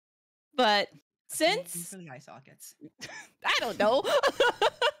 But since for the eye sockets. I don't know.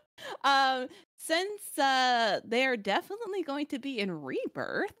 Since they're definitely going to be in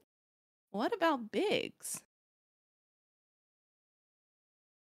Rebirth, what about Biggs?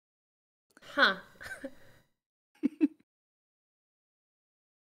 Huh.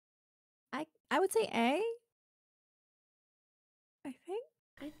 I would say A. I think.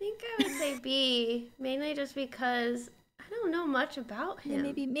 I think I would say B, mainly just because I don't know much about Yeah, him.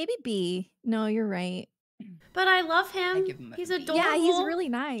 maybe B. No, you're right. But I love him. give him a He's B. adorable. Yeah, he's really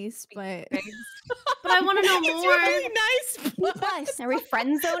nice, but But I want to know more. It's really nice. B plus. Are we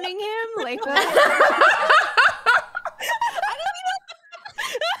friend zoning him? Like what?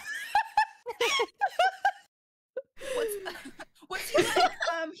 What's he like?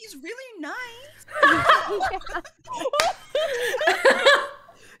 He's really nice.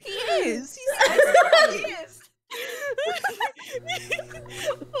 he is. He is.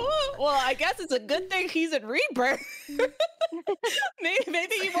 Well, I guess it's a good thing he's in Rebirth.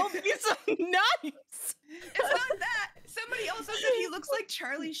 maybe he won't be so nice. It's not that. Somebody else said that he looks like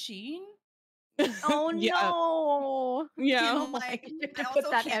Charlie Sheen. Oh Yeah. no. Yeah. And I'm like, have I to also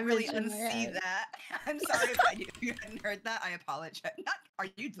put that can't really image in my unsee head. that. I'm sorry if you hadn't heard that. I apologize. Are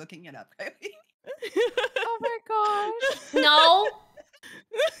you looking it up, Kylie? Oh my gosh. No.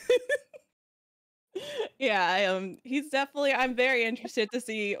 Yeah, he's definitely I'm very interested to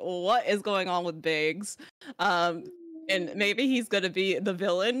see what is going on with Biggs. And maybe he's gonna be the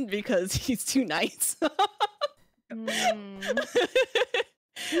villain because he's too nice.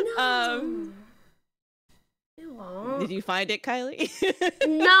 No. It won't. Did you find it, Kylie?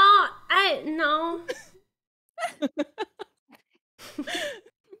 No. No.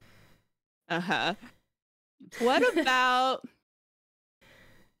 Uh-huh. What about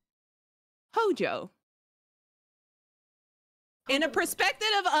Hojo? In a perspective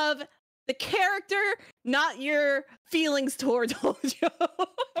of the character, not your feelings towards Hojo.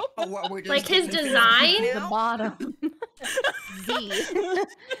 Oh, what we're just Like his looking for design? now? The bottom. Z.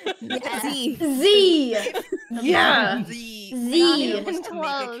 Yeah. Z. Z. Yeah. The Z. idea was to make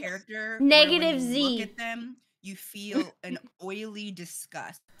a Close. character Negative where when you Z. look at them, you feel an oily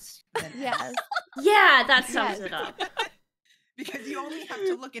disgust. that- Yes. Yeah, that sums Yes. it up. because you only have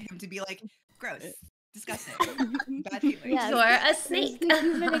to look at him to be like, gross, disgusting, bad feelings. Yes. You're a He's snake.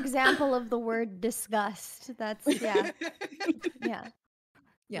 he's an example of the word disgust. That's yeah. Yeah.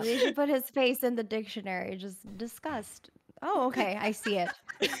 Yeah. We should put his face in the dictionary. Just disgust. Oh, okay. I see it.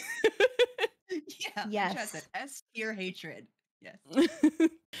 Yeah, Yes. just an S tier hatred. Yes.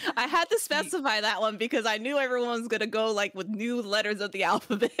 I had to specify that one because I knew everyone was gonna go like with new letters of the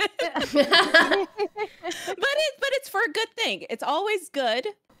alphabet. but it's for a good thing. It's always good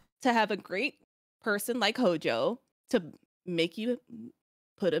to have a great person like Hojo to make you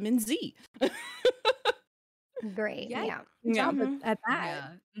put him in Z. Great. Yeah. Yeah. Good job Mhm. at that.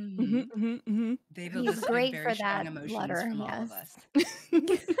 Yeah. Mhm, mhm, mhm. They've He's elicited great very for strong that emotions letter. from all of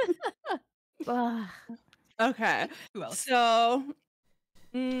Yes. us. Ugh. Okay. Who else? So,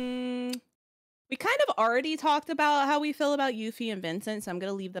 we kind of already talked about how we feel about Yuffie and Vincent, so I'm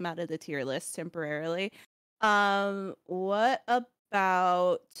gonna leave them out of the tier list temporarily. What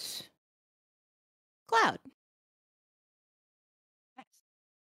about Cloud?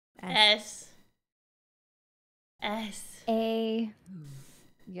 S. S. A.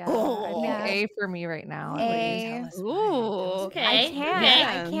 Yeah, Oh. I think Yeah. A for me right now. at A. least. Tell us why. Ooh. Okay. I can't. Okay.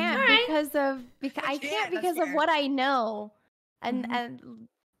 I can't All right. because of I can't, can't that's because of fair. what I know, and Mhm. and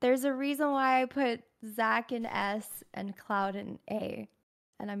there's a reason why I put Zach in S and Cloud in A,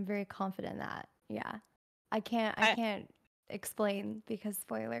 and I'm very confident in that. Yeah, I can't explain because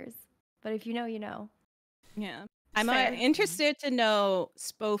spoilers. But if you know, you know. Yeah. I'm Fair. interested to know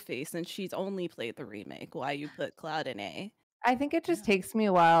Spofi, since she's only played the remake, why you put Cloud in A. I think it just Yeah. takes me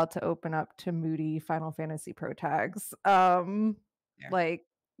a while to open up to moody Final Fantasy Pro tags. Yeah. Like,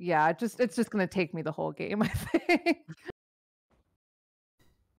 yeah, it's just gonna take me the whole game, I think.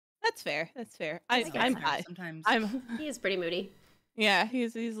 That's fair. That's fair. That's I'm fair. Sometimes. I'm He is pretty moody. yeah,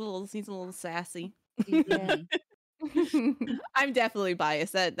 he's a little sassy. Yeah. I'm definitely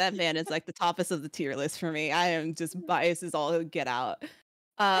biased. That man is like the toppest of the tier list for me. I am just biased as all get out.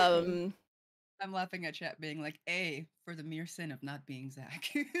 I'm laughing at chat being like, A for the mere sin of not being Zach.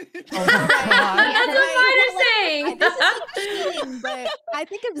 Oh my god. That's what mine are saying. This is like cheating, but I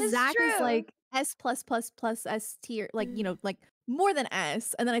think of It's Zach as true. like S plus plus plus S tier, like like more than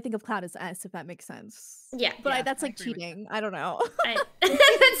S, and then I think of Cloud as S, if that makes sense. Yeah. But Yeah, that's I like agree with cheating. I don't know.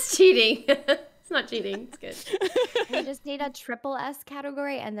 That's cheating. It's not cheating. It's good. We just need a triple S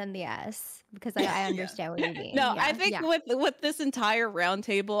category and then the S because I understand what you mean. No, yeah. I think yeah. with this entire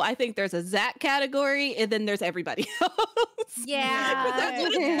roundtable, I think there's a Zach category and then there's everybody else. Yeah. That's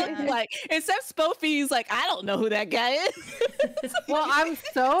what it looks like. Except Spofi's like, I don't know who that guy is. Well, I'm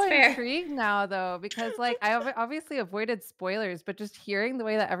so Fair. intrigued now though, because like I obviously avoided spoilers, but just hearing the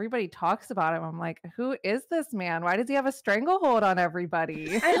way that everybody talks about him, I'm like, who is this man? Why does he have a stranglehold on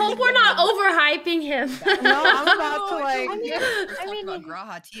everybody? I hope we're not overhyping him. No, I'm about to like. I I mean, mean- about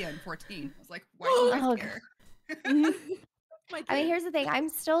Graha Tia in 14. I was like, why do you Oh, guys care? I mean, here's the thing. I'm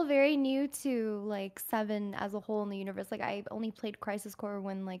still very new to like 7 as a whole in the universe. Like I only played Crisis Core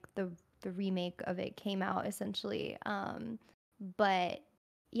when like the remake of it came out essentially. But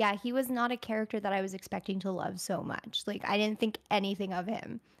yeah, he was not a character that I was expecting to love so much. Like I didn't think anything of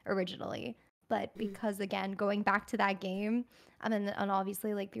him originally. But because again, going back to that game, and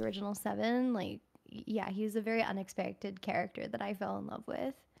obviously like the original 7, like yeah, he was a very unexpected character that I fell in love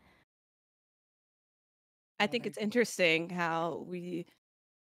with. I think it's interesting how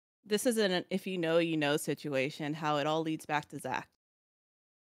this isn't an if you know, you know situation, how it all leads back to Zach.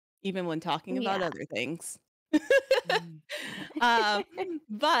 Even when talking about Yeah. other things. Mm.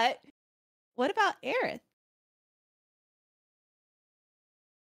 But what about Aerith?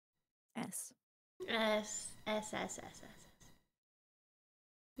 S. S.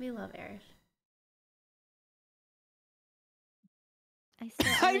 We love Aerith.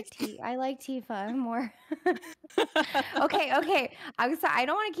 I like Tifa more. Okay. I'm sorry. I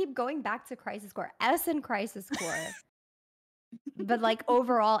don't want to keep going back to Crisis Core. S and Crisis Core. But like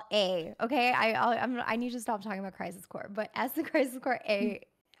overall A. Okay. I need to stop talking about Crisis Core. But S and Crisis Core A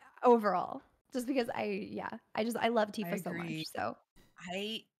overall. Just because I love Tifa so agree. much. So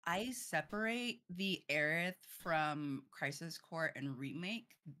I separate the Aerith from Crisis Core and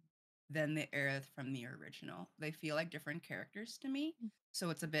Remake than the Aerith from the original. They feel like different characters to me, so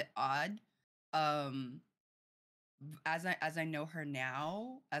it's a bit odd. Um, as I know her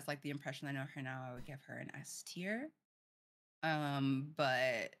now, as like the impression I know her now, I would give her an S tier.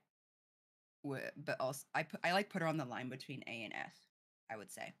 But also I like put her on the line between A and F, I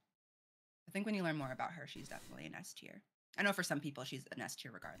would say. I think when you learn more about her, she's definitely an S tier. I know for some people she's an S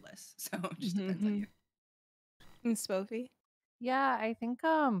tier regardless, so it just depends on you. And Spofi? Yeah, I think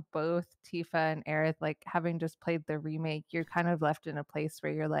both Tifa and Aerith, like having just played the remake, you're kind of left in a place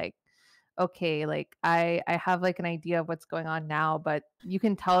where you're like, okay, like I have like an idea of what's going on now, but you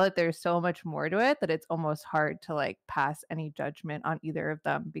can tell that there's so much more to it that it's almost hard to like pass any judgment on either of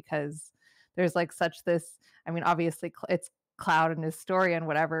them, because there's like such this, I mean, obviously it's Cloud and his story and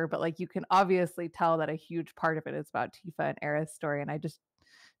whatever, but like you can obviously tell that a huge part of it is about Tifa and Aerith's story, and I just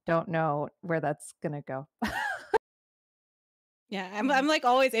don't know where that's gonna go. Yeah, I'm like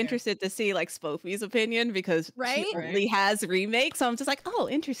always interested to see like Spofi's opinion, because Right? she only has remakes, so I'm just like, oh,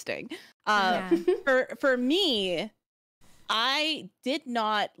 interesting. Yeah. For me, I did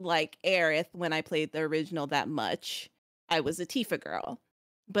not like Aerith when I played the original that much. I was a Tifa girl,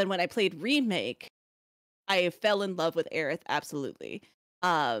 but when I played remake, I fell in love with Aerith absolutely.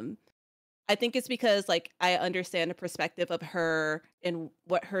 I think it's because like I understand the perspective of her and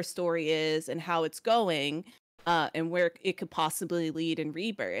what her story is and how it's going, and where it could possibly lead in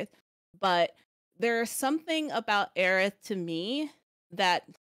Rebirth. But there's something about Aerith to me that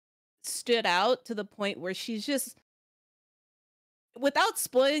stood out to the point where she's just, without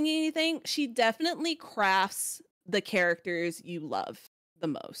spoiling anything, she definitely crafts the characters you love the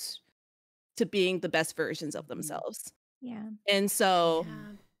most to being the best versions of themselves. Yeah. And so Yeah.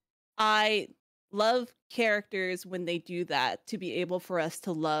 I love characters when they do that, to be able for us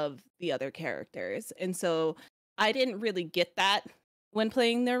to love the other characters. And so I didn't really get that when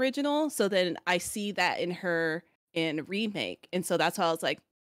playing the original. So then I see that in her in remake. And so that's why I was like,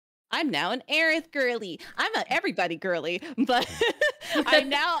 I'm now an Aerith girly. I'm a everybody girly, but I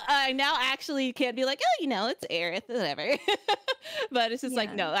now actually can't be like, oh, it's Aerith, whatever. But it's just like,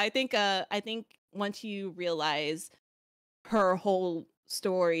 Yeah. no, I think once you realize her whole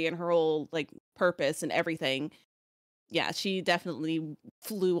story and her whole like purpose and everything, yeah, she definitely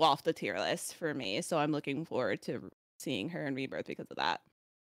flew off the tier list for me. So I'm looking forward to seeing her in Rebirth because of that.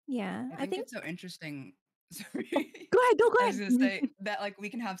 Yeah. I think it's so interesting. Sorry. Go ahead. No, go I ahead. was gonna say that like we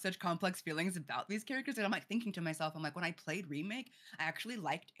can have such complex feelings about these characters, and I'm like thinking to myself, I'm like, when I played remake, I actually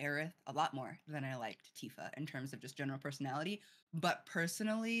liked Aerith a lot more than I liked Tifa in terms of just general personality. But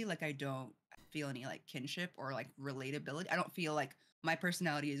personally, like I don't feel any like kinship or like relatability. I don't feel like my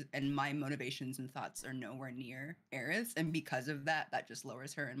personality and my motivations and thoughts are nowhere near Aerith's, and because of that, that just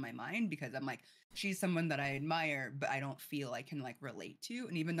lowers her in my mind, because I'm like, she's someone that I admire, but I don't feel I can like relate to.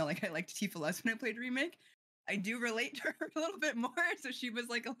 And even though like I liked Tifa less when I played remake, I do relate to her a little bit more. So she was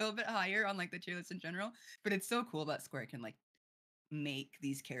like a little bit higher on like the tier list in general. But it's so cool that Square can like make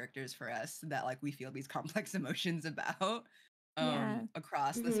these characters for us that like we feel these complex emotions about Yeah.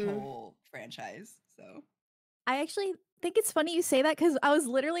 across this Mhm. whole franchise. So I actually think it's funny you say that, because I was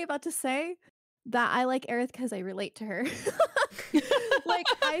literally about to say that I like Aerith because I relate to her. Like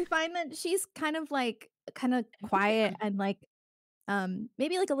I find that she's kind of quiet and like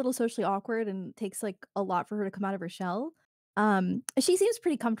maybe like a little socially awkward, and takes like a lot for her to come out of her shell. She seems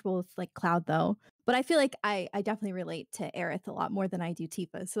pretty comfortable with like Cloud though, but I feel like I definitely relate to Aerith a lot more than I do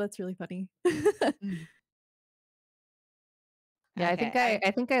Tifa, so that's really funny. Yeah, Okay,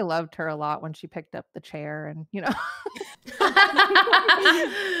 I think I loved her a lot when she picked up the chair, and that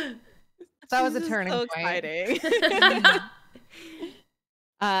was a This is turning so point. exciting.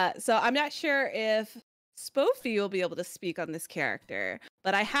 So I'm not sure if Spofi will be able to speak on this character,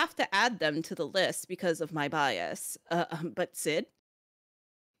 but I have to add them to the list because of my bias. But Sid?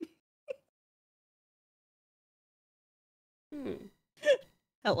 Hmm.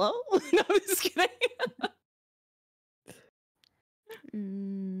 Hello? No, I'm just kidding.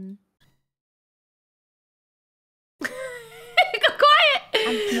 Mm, Go quiet.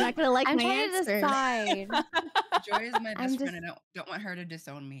 You're not gonna like I'm my trying to answer. decide. Joy is my best I'm friend. I don't want her to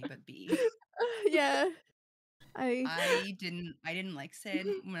disown me, but B. Yeah. I didn't like Sid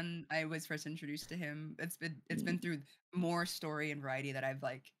when I was first introduced to him. It's been through more story and variety that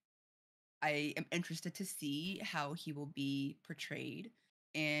I am interested to see how he will be portrayed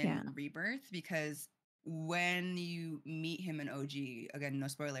in Yeah. Rebirth, because when you meet him in OG, again, no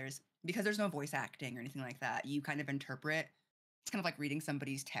spoilers, because there's no voice acting or anything like that, you kind of interpret. It's kind of like reading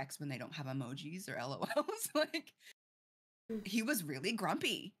somebody's text when they don't have emojis or LOLs. Like he was really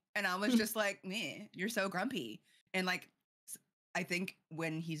grumpy. And I was just like, meh, you're so grumpy. And like, I think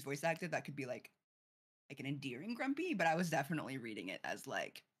when he's voice acted, that could be like an endearing grumpy, but I was definitely reading it as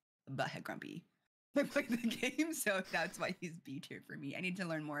like butthead grumpy. I played the game, so that's why he's B tier for me. I need to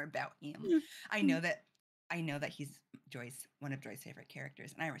learn more about him. I know that he's one of Joy's favorite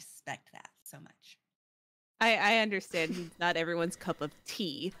characters, and I respect that so much. I understand he's not everyone's cup of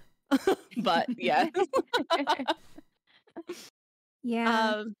tea, but yeah.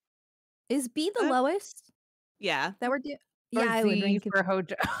 Yeah. Is B the lowest Yeah. that we're doing? Or Yeah, I would Z rank it. for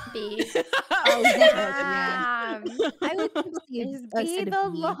Hojo. B. Oh, Z. Yeah. I would give C Is a B set the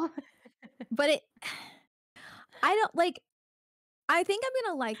of B. lowest? But I don't like. I think I'm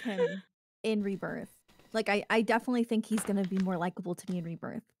gonna like him in Rebirth. Like I definitely think he's gonna be more likable to me in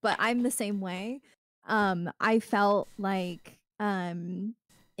Rebirth. But I'm the same way. I felt like in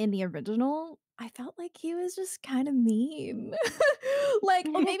the original, I felt like he was just kind of mean. Like,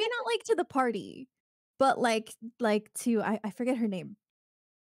 or maybe not like to the party, but like to I forget her name.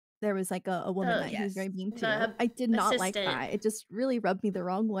 There was like a woman that he was very mean to. I did not like that. It just really rubbed me the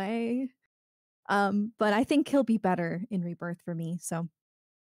wrong way. But I think he'll be better in Rebirth for me. So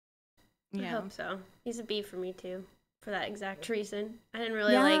I hope so. He's a B for me too, for that exact reason. I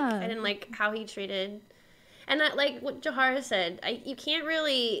didn't like how he treated, and like what Jahara said, you can't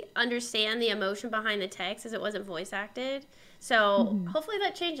really understand the emotion behind the text as it wasn't voice acted. So hopefully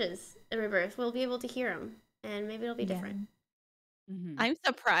that changes in Rebirth. We'll be able to hear him, and maybe it'll be different. I'm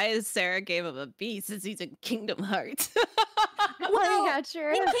surprised Sarah gave him a B since he's in Kingdom Hearts. Well, yeah, true.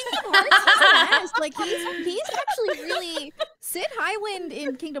 In Kingdom Hearts, he's like he's actually really Sid Highwind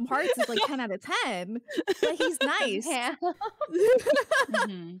in Kingdom Hearts is like 10 out of 10. But he's nice. Yeah.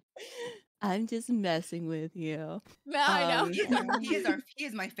 I'm just messing with you. No, I know. He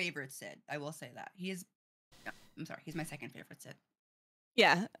is my favorite Sid. I will say that. He's my second favorite Sid.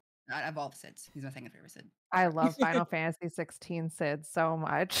 Yeah. Out of all the Sids, he's my second favorite Sid. I love Final Fantasy 16 Sid so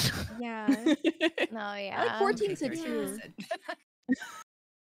much. Yeah. No, yeah. I like 14 Sid too.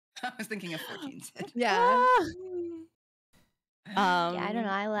 I was thinking of 14 Sid. Yeah. Yeah, I don't know.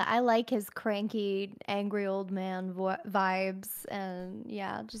 I like his cranky, angry old man vibes, and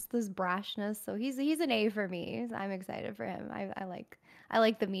yeah, just this brashness. So he's an A for me. I'm excited for him. I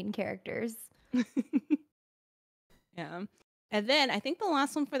like the mean characters. Yeah. And then I think the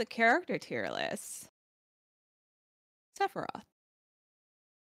last one for the character tier list, Sephiroth.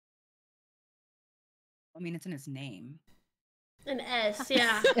 I mean, it's in his name. An S,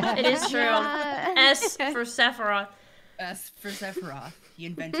 yeah. It is true. S for Sephiroth. S for Sephiroth. He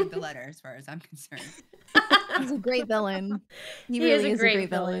invented the letter, as far as I'm concerned. He's a great villain. He is really a is great a great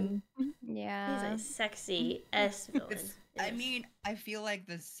villain. Yeah. He's a sexy S villain. I mean, I feel like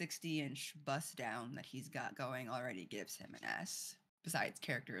the 60-inch bust down that he's got going already gives him an S. Besides,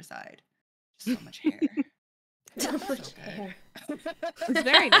 character aside, just so much hair. So much hair. It's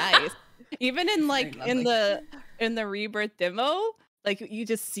very nice. Even in like in the Rebirth demo, like you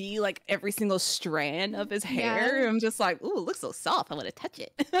just see like every single strand of his hair. I'm just like, ooh, it looks so soft. I want to touch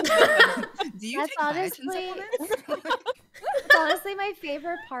it. Do you take biotin supplements? It's honestly my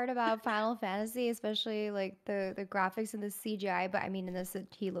favorite part about Final Fantasy, especially like the graphics and the CGI. But I mean, in this,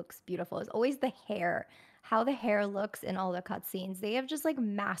 he looks beautiful. It's always the hair, how the hair looks in all the cutscenes. They have just like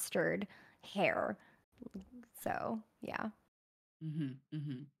mastered hair. So yeah.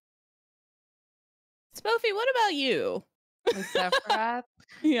 Spoofy, what about you? With Sephiroth?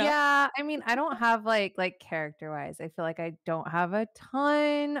 Yeah, I mean, I don't have like character wise. I feel like I don't have a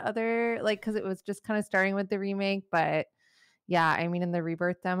ton other because it was just kind of starting with the remake, but yeah, I mean, in the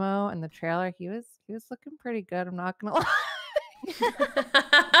Rebirth demo and the trailer, he was looking pretty good. I'm not gonna lie.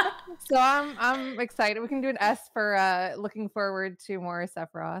 So I'm excited. We can do an S for looking forward to more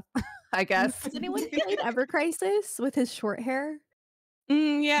Sephiroth, I guess. Has anyone played Ever Crisis with his short hair?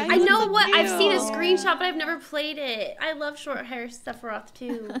 Yeah, I know what I've seen a screenshot, but I've never played it. I love short hair Sephiroth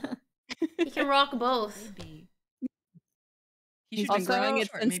too. He can rock both. Maybe. He should been growing it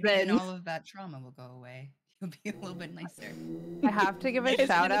since maybe then. then all of that trauma will go away. He'll be a little bit nicer. I have to give a His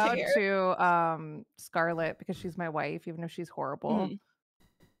shout out hair. to Scarlett because she's my wife, even if she's horrible.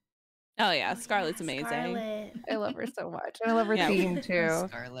 Oh yeah, Scarlett's amazing. Scarlett. I love her so much. And I love her theme too.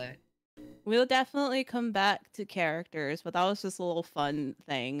 Scarlett. We'll definitely come back to characters, but that was just a little fun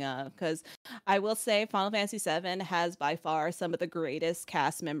thing because I will say Final Fantasy VII has by far some of the greatest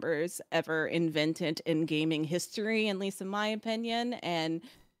cast members ever invented in gaming history, at least in my opinion. And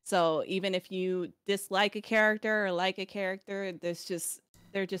so even if you dislike a character or like a character, they're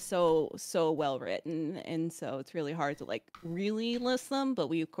just so well written, and so it's really hard to like really list them.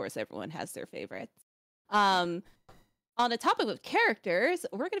 But of course everyone has their favorites. On the topic of characters,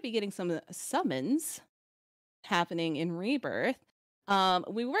 we're going to be getting some summons happening in Rebirth.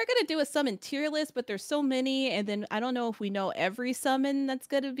 We were going to do a summon tier list, but there's so many, and then I don't know if we know every summon that's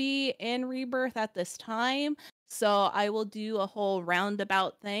going to be in Rebirth at this time. So I will do a whole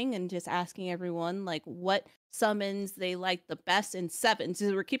roundabout thing and just asking everyone like what summons they like the best in 7.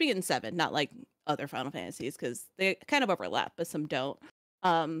 So we're keeping it in 7, not like other Final Fantasies because they kind of overlap, but some don't.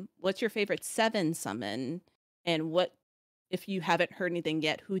 What's your favorite 7 summon, and what, if you haven't heard anything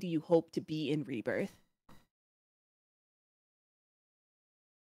yet, who do you hope to be in Rebirth?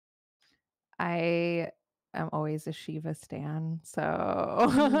 I am always a Shiva stan, so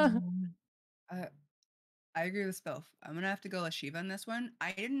I agree with Spilf. I'm gonna have to go with Shiva on this one.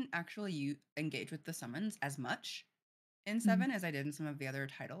 I didn't actually engage with the summons as much in 7 as I did in some of the other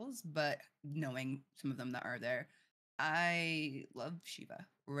titles, but knowing some of them that are there, I love Shiva.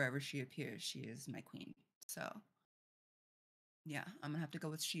 Wherever she appears, she is my queen. So yeah, I'm gonna have to go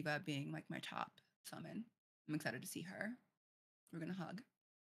with Shiva being like my top summon. I'm excited to see her. We're gonna hug.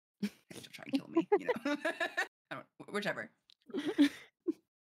 She'll try and kill me, you know. I don't, whichever.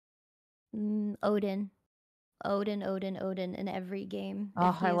 Odin. Odin in every game. Oh,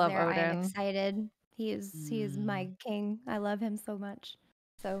 If he I is love there, I am Odin. excited. He is my king. I love him so much.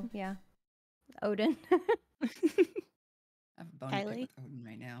 So yeah, Odin. I have a bone to pick Kylie? with Odin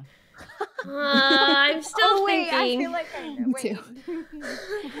right now. I'm still wait, thinking. I feel like I know. Me Wait.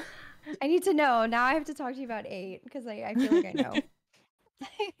 I need to know. Now I have to talk to you about 8 because I feel like I know.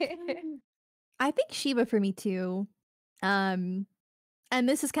 I think Shiva for me too. And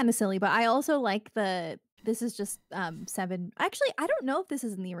this is kind of silly, but I also like this is just 7. Actually, I don't know if this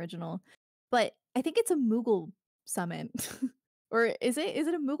is in the original, but I think it's a Moogle summon. Or is it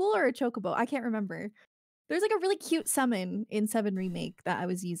a Moogle or a Chocobo? I can't remember. There's like a really cute summon in 7 Remake that I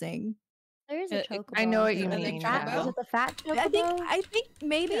was using. There's a chocobo. I know what you Is it the mean. big Fat, chocobo? is it the fat chocobo? I think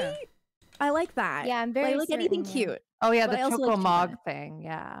maybe Yeah. I like that. Yeah, I'm Like, very I like anything certain, yeah. cute. Oh yeah, But the I also like Chocomog Shiva. thing.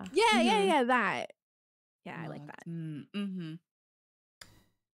 Yeah. Yeah, that. Yeah, I like that. Mm-hmm.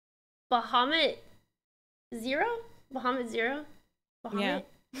 Bahamut Zero? Bahamut Zero? Yeah. Bahamut?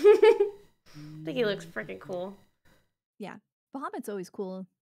 I think he looks freaking cool. Bahamut's always cool.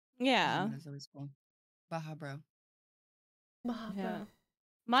 Yeah. That's always cool. Baha, bro. Bahamut. Yeah.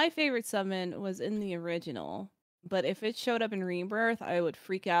 My favorite summon was in the original, but if it showed up in Rebirth, I would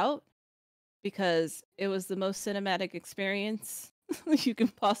freak out because it was the most cinematic experience you can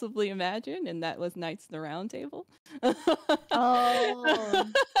possibly imagine, and that was Knights of the Round Table. Oh,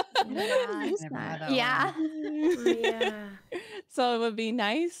 Yeah, yeah. who's Never had that? that Yeah. one. Yeah. So it would be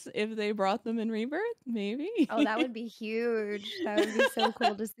nice if they brought them in Rebirth, maybe. Oh, that would be huge. That would be so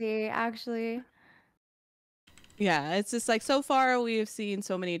cool to see, actually. Yeah, it's just like so far we've seen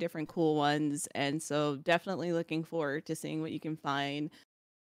so many different cool ones, and so definitely looking forward to seeing what you can find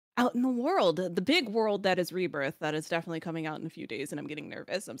out in the world, the big world that is Rebirth. That is definitely coming out in a few days, and I'm getting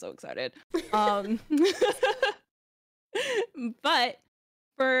nervous. I'm so excited. But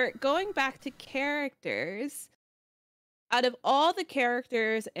for going back to characters, out of all the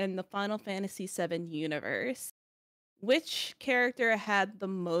characters in the Final Fantasy VII universe, which character had the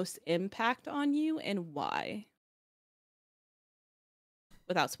most impact on you and why?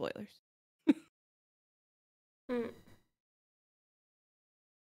 Without spoilers. Mm.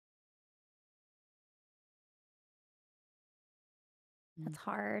 That's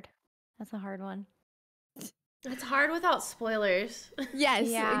hard. That's a hard one. It's hard without spoilers. Yes,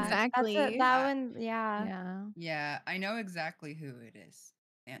 Yeah, exactly. that one, yeah. Yeah. Yeah, I know exactly who it is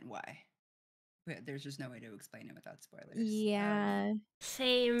and why. But there's just no way to explain it without spoilers. Yeah.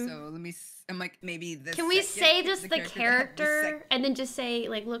 Same. So let me. I'm like maybe this. Can we say just the that had the character and then just say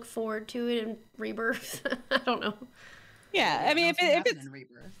like look forward to it in Rebirth? I don't know. Yeah, I mean, if it's in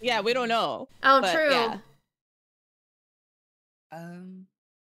Rebirth. yeah, we don't know. Oh, But, true. yeah.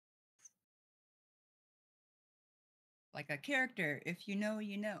 Like a character, if you know,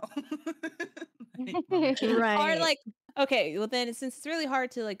 you know. Or like, okay, well then since it's really hard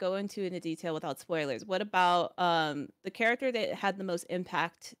to like go into detail without spoilers, what about the character that had the most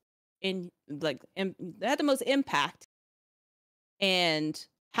impact in like that had the most impact, and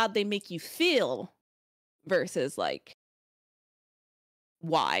how'd they make you feel versus like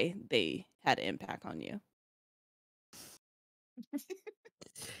why they had an impact on you?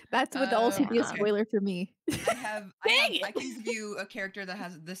 That would also be a okay. spoiler for me. I can give you a character that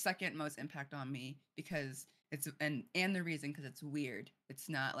has the second most impact on me because it's and the reason because it's weird. It's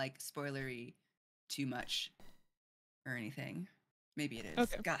not like spoilery too much or anything. Maybe it is.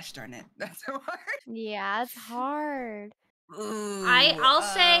 Okay. Gosh darn it, that's so hard. Yeah, it's hard. Ooh, I'll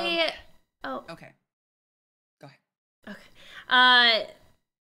say. Oh, Okay. Go ahead.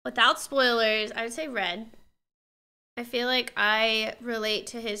 Without spoilers, I would say red. I feel like I relate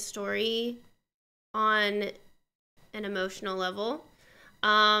to his story on an emotional level.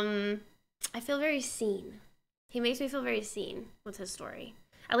 I feel very seen. He makes me feel very seen with his story.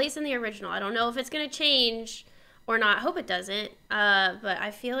 At least in the original. I don't know if it's going to change or not. I hope it doesn't. But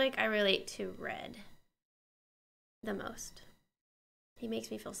I feel like I relate to red the most. He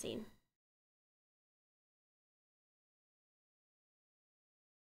makes me feel seen.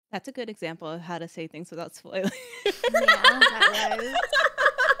 That's a good example of how to say things without spoiling. Yeah, that was.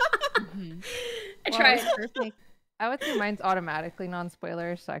 I tried. Perfect. I would say mine's automatically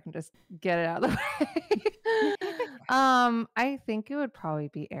non-spoiler, so I can just get it out of the way. I think it would probably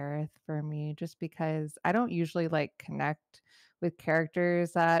be Aerith for me, just because I don't usually like connect with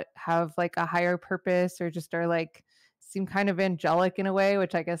characters that have like a higher purpose or just are like seem kind of angelic in a way,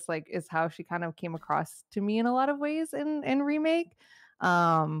 which I guess like is how she kind of came across to me in a lot of ways in remake.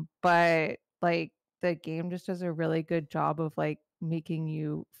 But like the game just does a really good job of like making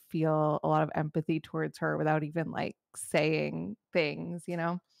you feel a lot of empathy towards her without even like saying things, you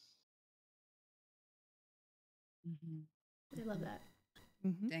know? I love that.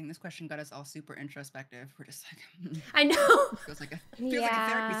 Dang, this question got us all super introspective. We're just like, I know. feels like a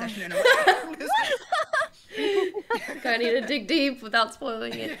therapy session in a way. I need to dig deep without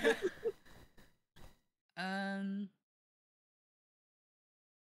spoiling it.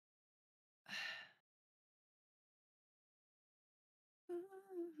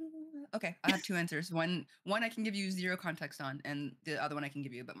 Okay, I have two answers. One I can give you zero context on, and the other one I can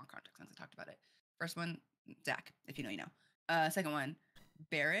give you a bit more context since I talked about it. First one, Zach, if you know, you know. Second one,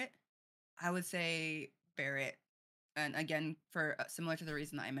 Barrett. I would say Barrett, and again, for similar to the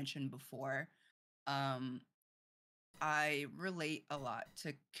reason that I mentioned before, I relate a lot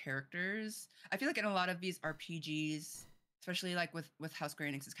to characters. I feel like in a lot of these RPGs, especially like with how Square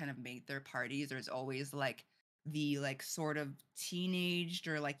Enix has kind of made their parties, there's always like the like sort of teenaged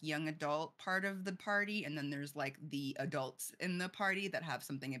or like young adult part of the party, and then there's like the adults in the party that have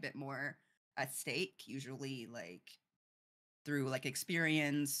something a bit more at stake, usually like through like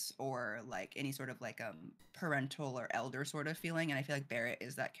experience or like any sort of like parental or elder sort of feeling. And I feel like Barrett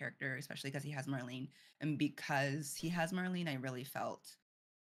is that character, especially because he has Marlene. And because he has Marlene, I really felt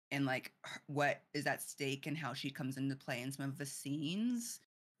in like what is at stake and how she comes into play in some of the scenes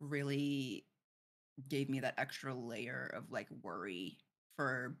really gave me that extra layer of like worry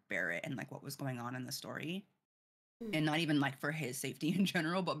for Barrett and like what was going on in the story. And not even like for his safety in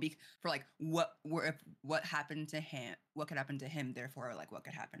general, but for like what happened to him, what could happen to him, therefore like what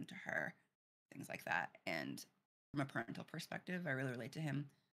could happen to her, things like that. And from a parental perspective, I really relate to him.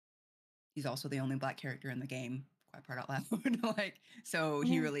 He's also the only Black character in the game, quite part out loud. Like, so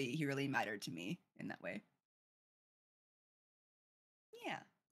he really mattered to me in that way. Yeah,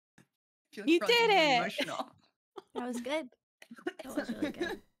 I feel like You we're, did really it. emotional. That was good. That was really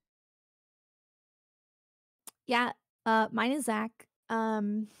good. Yeah, mine is Zach.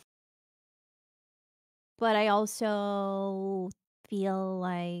 But I also feel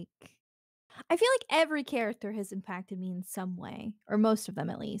like every character has impacted me in some way, or most of them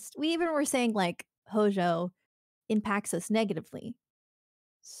at least. We even were saying like Hojo impacts us negatively.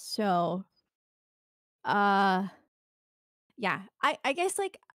 So, yeah, I guess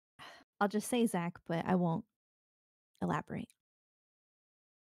like I'll just say Zach, but I won't elaborate.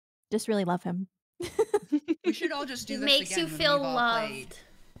 Just really love him. We should all just do It this makes again you when feel we've all loved. played.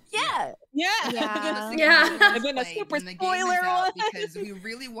 Yeah. Yeah. Yeah. Yeah. And then a super when the game spoiler is out, one. because we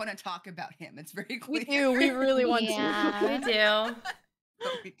really want to talk about him. It's very clear. We do. We really want to. Yeah. We do.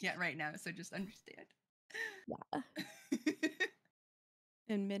 But we can't right now, so just understand. Yeah.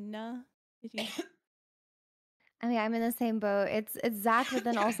 And Midna, did you? I mean, I'm in the same boat. It's Zach, but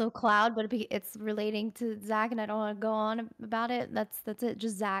then also Cloud, but it's relating to Zach, and I don't want to go on about it. That's it.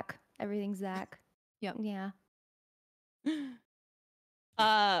 Just Zach. Everything's Zach. Yep. Yeah.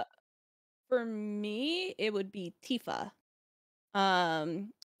 For me, it would be Tifa.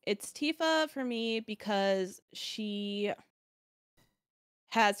 It's Tifa for me because she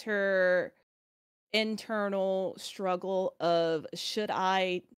has her internal struggle of should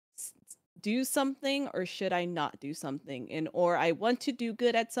I do something or should I not do something, and or I want to do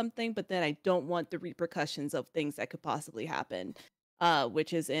good at something but then I don't want the repercussions of things that could possibly happen,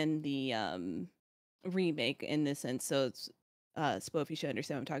 which is in the remake in this sense. So it's Spo, if you should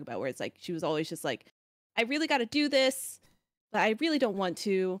understand what I'm talking about, where it's like she was always just like, I really got to do this but I really don't want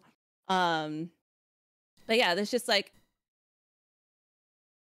to. But yeah, there's just like,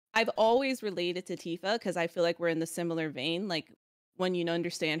 I've always related to Tifa because I feel like we're in the similar vein. Like when you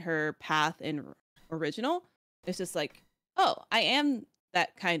understand her path in original, it's just like oh, I am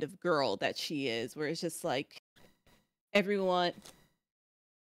that kind of girl that she is, where it's just like everyone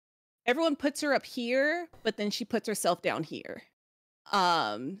puts her up here, but then she puts herself down here.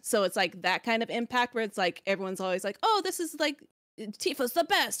 So it's like that kind of impact where it's like everyone's always like, oh, this is like Tifa's the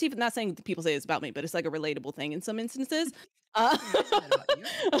best. Tifa, not saying people say it's about me, but it's like a relatable thing in some instances. But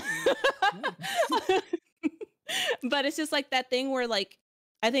it's just like that thing where like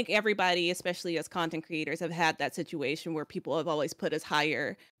I think everybody, especially as content creators, have had that situation where people have always put us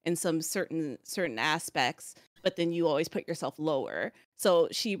higher in some certain aspects, but then you always put yourself lower. So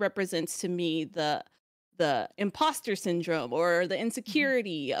she represents to me the imposter syndrome or the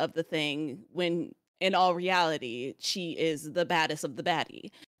insecurity of the thing, when in all reality she is the baddest of the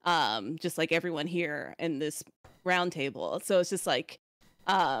baddie, just like everyone here in this round table. So it's just like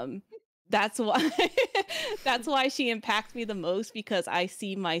that's why that's why she impacts me the most, because I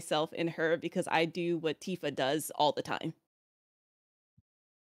see myself in her, because I do what Tifa does all the time.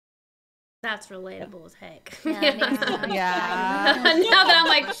 That's relatable as heck. Yeah, Yeah. makes sense. Yeah. Now that I'm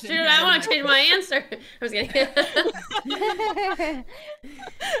like, shoot, I want to change my answer. I was kidding.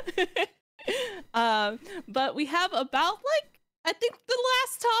 But we have about like I think the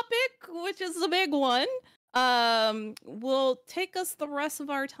last topic, which is the big one, will take us the rest of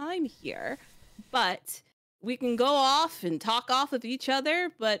our time here. But we can go off and talk off of each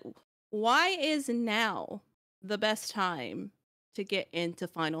other. But why is now the best time to get into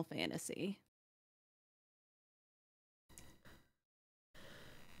Final Fantasy?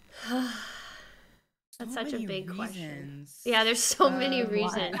 That's So such a many big question. reasons. Yeah, there's so many What?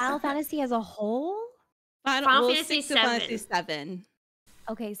 reasons. Final Fantasy as a whole? Final we'll Fantasy stick to Fantasy 7. 7.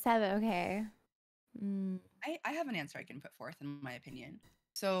 Okay, 7. Okay. I have an answer I can put forth, in my opinion.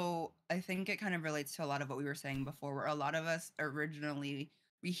 So I think it kind of relates to a lot of what we were saying before, where a lot of us originally,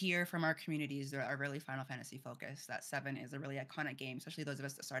 we hear from our communities that are really Final Fantasy focused, that 7 is a really iconic game, especially those of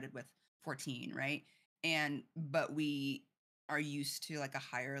us that started with 14, right? But we are used to like a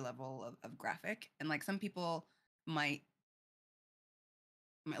higher level of graphic. And like some people might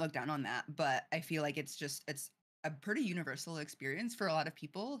look down on that, but I feel like it's a pretty universal experience for a lot of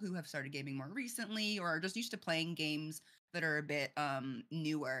people who have started gaming more recently or are just used to playing games that are a bit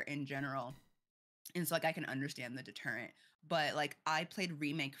newer in general. And so like I can understand the deterrent. But like I played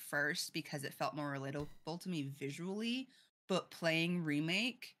Remake first because it felt more relatable to me visually, but playing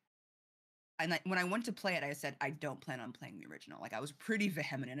Remake, and like when I went to play it, I said I don't plan on playing the original. Like I was pretty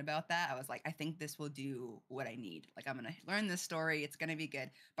vehement about that. I was like, I think this will do what I need. Like I'm gonna learn this story. It's gonna be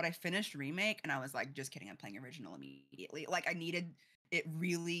good. But I finished Remake, and I was like, just kidding. I'm playing original immediately. Like I needed. It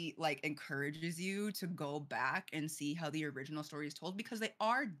really like encourages you to go back and see how the original story is told, because they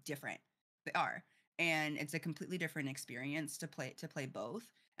are different. They are, and it's a completely different experience to play both.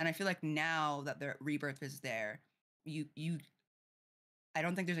 And I feel like now that the Rebirth is there, you I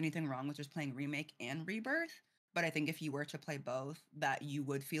don't think there's anything wrong with just playing Remake and Rebirth, but I think if you were to play both, that you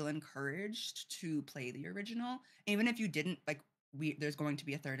would feel encouraged to play the original. Even if you didn't, like there's going to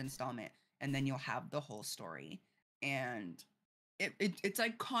be a third installment, and then you'll have the whole story. And it's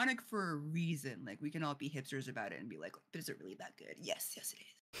iconic for a reason. Like we can all be hipsters about it and be like, but is it really that good? Yes, it is.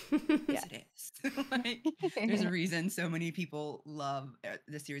 Yes, it is. Like, there's a reason so many people love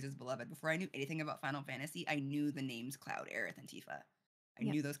the series is beloved. Before I knew anything about Final Fantasy, I knew the names Cloud, Aerith, and Tifa. I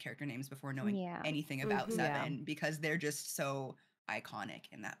knew those character names before knowing anything about 7 because they're just so iconic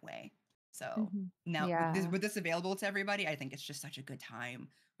in that way. So now with this available to everybody, I think it's just such a good time.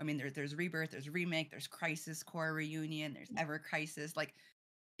 I mean, there's Rebirth, there's Remake, there's Crisis Core Reunion, there's Ever Crisis. Like,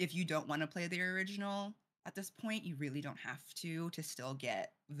 if you don't want to play the original at this point, you really don't have to still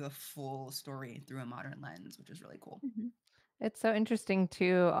get the full story through a modern lens, which is really cool. It's so interesting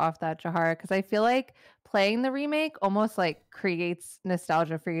too, off that, Jahara, because I feel like playing the remake almost like creates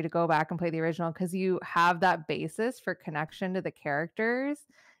nostalgia for you to go back and play the original, because you have that basis for connection to the characters.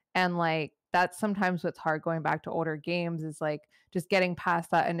 And like that's sometimes what's hard going back to older games, is like just getting past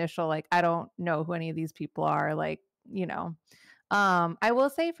that initial, like, I don't know who any of these people are, like, you know. I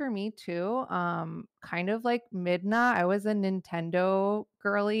will say for me too, kind of like Midna, I was a Nintendo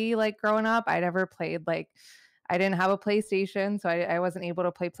girly like growing up. I never played like, I didn't have a PlayStation, so I wasn't able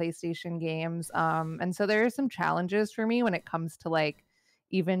to play PlayStation games. And so there are some challenges for me when it comes to like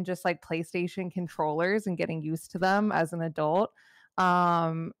even just like PlayStation controllers and getting used to them as an adult.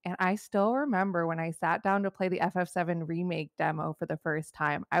 And I still remember when I sat down to play the FF7 remake demo for the first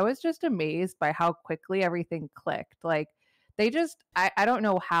time, I was just amazed by how quickly everything clicked. Like they just, I don't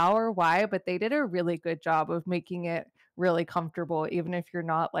know how or why, but they did a really good job of making it really comfortable, even if you're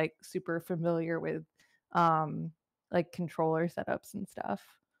not like super familiar with like controller setups and stuff.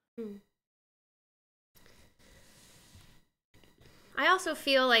 I also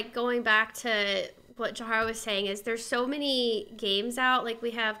feel like going back to what Jahara was saying is there's so many games out. Like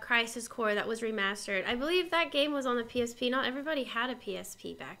we have Crisis Core that was remastered. I believe that game was on the PSP. Not everybody had a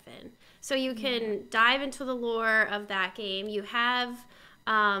PSP back then. So you can dive into the lore of that game. You have,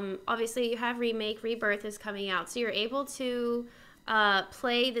 obviously you have Remake, Rebirth is coming out. So you're able to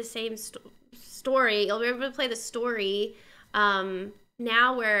play the same story. You'll be able to play the story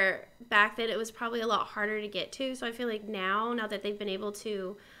now, where back then it was probably a lot harder to get to. So I feel like now that they've been able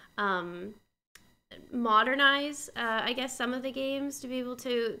to modernize, I guess, some of the games to be able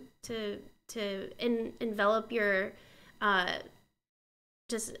to envelop your,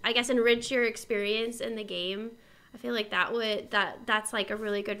 just, I guess, enrich your experience in the game. I feel like that's like a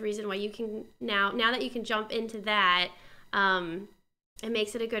really good reason why you can now that you can jump into that. It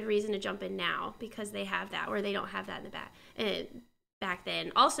makes it a good reason to jump in now because they have that, or they don't have that in the back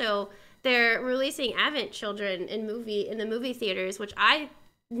then. Also, they're releasing Advent Children in the movie theaters, which I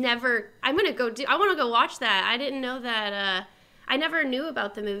want to go watch that. I didn't know that. I never knew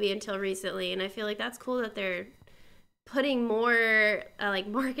about the movie until recently, and I feel like that's cool that they're putting more like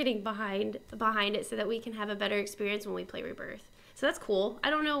marketing behind it so that we can have a better experience when we play Rebirth. So that's cool. I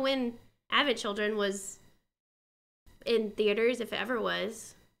don't know when Advent Children was in theaters, if it ever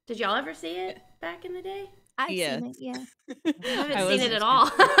was. Did y'all ever see it back in the day? I've seen it, yeah. I haven't seen it at all.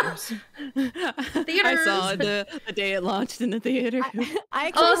 I saw it the day it launched in the theater. I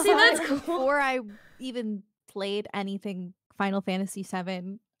actually see, saw that's it cool. before I even played anything Final Fantasy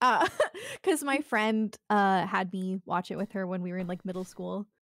VII. Because my friend had me watch it with her when we were in like middle school,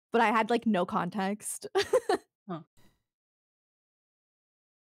 but I had like no context.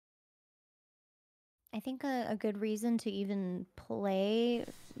 I think a good reason to even play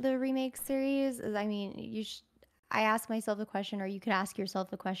the remake series is, I mean, I ask myself the question, or you could ask yourself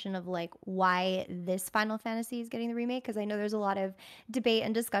the question of like why this Final Fantasy is getting the remake, because I know there's a lot of debate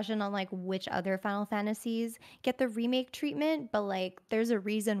and discussion on like which other Final Fantasies get the remake treatment, but like there's a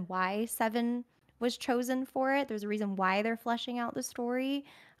reason why 7 was chosen for it. There's a reason why they're fleshing out the story.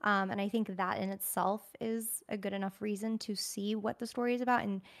 And I think that in itself is a good enough reason to see what the story is about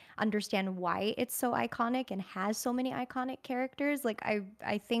and understand why it's so iconic and has so many iconic characters. Like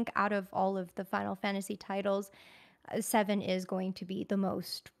I think out of all of the Final Fantasy titles, 7 is going to be the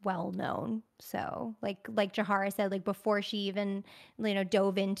most well known. So like Jahara said, like before she even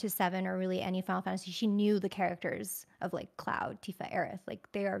dove into 7 or really any Final Fantasy, she knew the characters of like Cloud, Tifa, Aerith. Like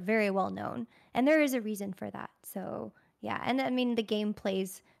they are very well known, and there is a reason for that. So yeah, and I mean the game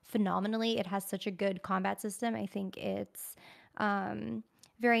plays phenomenally. It has such a good combat system. I think it's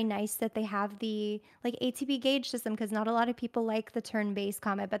very nice that they have the like ATB gauge system, because not a lot of people like the turn-based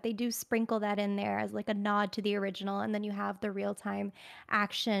combat, but they do sprinkle that in there as like a nod to the original. And then you have the real-time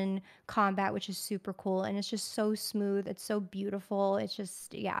action combat, which is super cool, and it's just so smooth. It's so beautiful. It's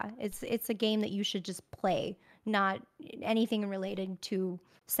just, yeah, it's a game that you should just play, not anything related to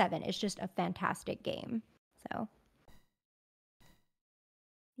 7. It's just a fantastic game. So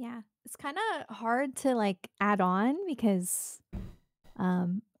Yeah, it's kind of hard to like add on because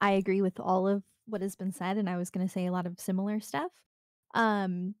I agree with all of what has been said, and I was going to say a lot of similar stuff.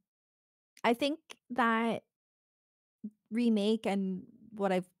 I think that remake and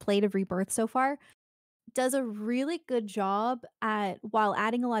what I've played of Rebirth so far does a really good job at, while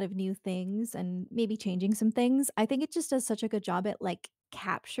adding a lot of new things and maybe changing some things, I think it just does such a good job at like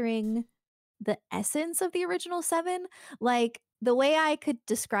capturing the essence of the original 7. Like the way I could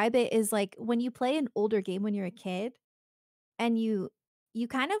describe it is like when you play an older game when you're a kid, and you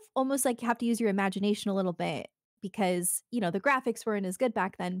kind of almost like have to use your imagination a little bit because the graphics weren't as good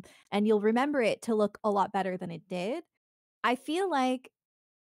back then, and you'll remember it to look a lot better than it did. I feel like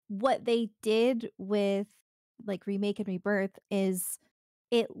what they did with like remake and rebirth is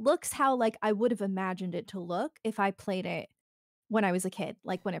it looks how like I would have imagined it to look if I played it when I was a kid,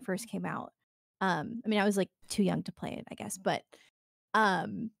 like when it first came out. I mean, I was like too young to play it, I guess, but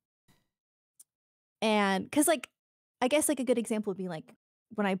and because like I guess like a good example would be like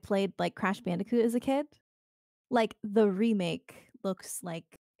when I played like Crash Bandicoot as a kid, like the remake looks like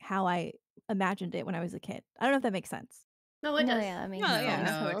how I imagined it when I was a kid. I don't know if that makes sense. No, it no, does. yeah, I mean, No, that yeah. makes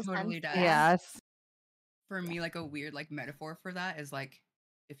No, it total totally sense. does. Yeah. Yes. For me, like a weird like metaphor for that is like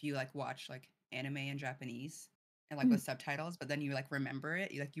if you like watch like anime in Japanese and like with subtitles, but then you like remember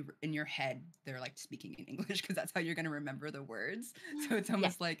it, you in your head they're like speaking in English because that's how you're gonna remember the words. So it's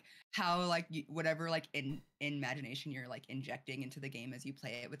almost like how like whatever like in imagination you're like injecting into the game as you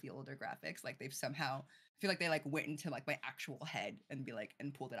play it with the older graphics, like they've somehow I feel like they like went into like my actual head and be like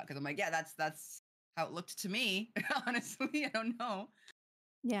and pulled it out because I'm like, yeah, that's how it looked to me. Honestly, I don't know.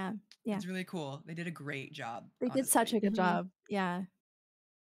 Yeah. Yeah. It's really cool. They did a great job. They did such Honestly. a good Mhm. job. Yeah.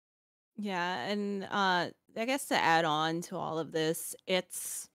 Yeah, and I guess to add on to all of this,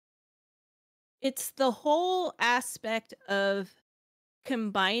 it's the whole aspect of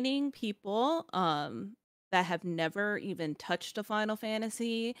combining people that have never even touched a Final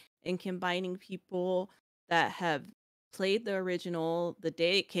Fantasy and combining people that have played the original the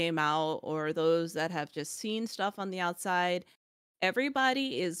day it came out or those that have just seen stuff on the outside.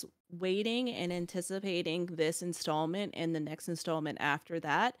 Everybody is waiting and anticipating this installment and the next installment after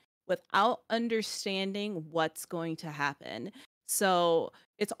that without understanding what's going to happen. So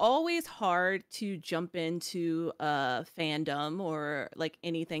it's always hard to jump into a fandom or like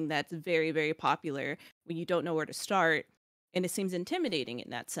anything that's very, very popular when you don't know where to start. And it seems intimidating in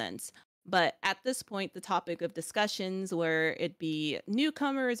that sense. But at this point, the topic of discussions, where it be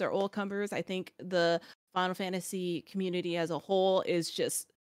newcomers or old comers, I think the Final Fantasy community as a whole is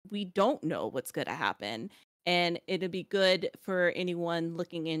just, we don't know what's going to happen. And it'd be good for anyone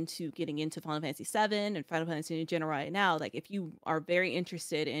looking into getting into Final Fantasy VII and Final Fantasy in general right now. Like, if you are very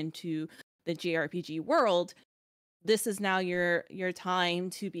interested into the JRPG world, this is now your time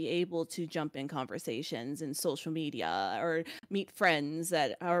to be able to jump in conversations in social media or meet friends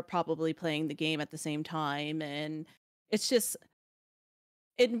that are probably playing the game at the same time. And it's just,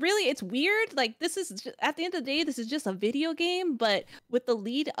 it's weird. Like, this is at the end of the day, this is just a video game, but with the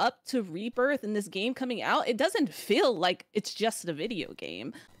lead up to Rebirth and this game coming out, it doesn't feel like it's just a video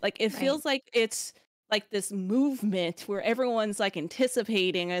game. Like, it Right. feels like it's like this movement where everyone's like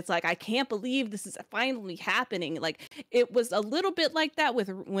anticipating. It's like, I can't believe this is finally happening. Like, it was a little bit like that with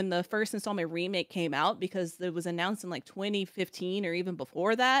when the first installment remake came out, because it was announced in like 2015 or even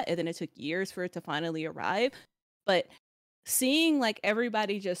before that, and then it took years for it to finally arrive. But seeing like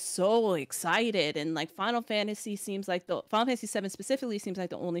everybody just so excited, and like Final Fantasy seems like the Final Fantasy 7 specifically seems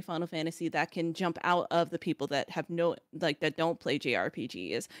like the only Final Fantasy that can jump out of the people that have no, like, that don't play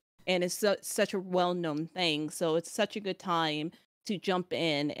JRPGs, and it's such a well-known thing. So it's such a good time to jump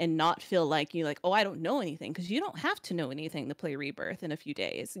in and not feel like you like, oh, I don't know anything, because you don't have to know anything to play Rebirth in a few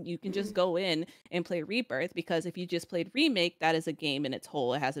days. You can just go in and play Rebirth, because if you just played Remake, that is a game in its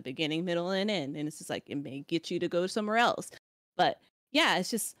whole. It has a beginning, middle, and end, and it's just like, it may get you to go somewhere else. But yeah,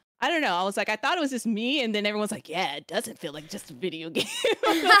 it's just, I don't know. I was like, I thought it was just me, and then everyone's like, yeah, it doesn't feel like just a video game. So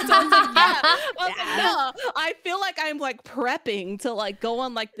I was like, yeah. I was like, no, I feel like I'm like prepping to like go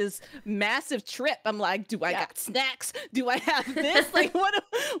on like this massive trip. I'm like, do I got snacks? Do I have this? Like,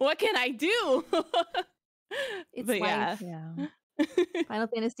 what can I do? It's But yeah, life. Yeah. Final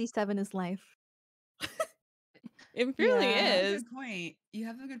Fantasy VII is life. it really You have a is. good point. You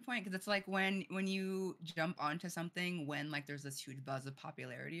have a good point, because it's like when you jump onto something when like there's this huge buzz of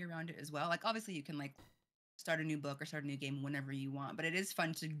popularity around it as well. Like, obviously you can like start a new book or start a new game whenever you want, but it is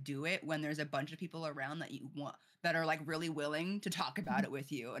fun to do it when there's a bunch of people around that you want, that are like really willing to talk about it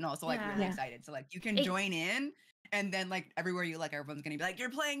with you, and also like really Yeah. excited. So like you can It- join in, and then like everywhere you like, everyone's gonna be like, you're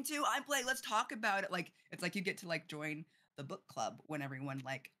playing too, I'm playing, let's talk about it. Like, it's like you get to like join the book club when everyone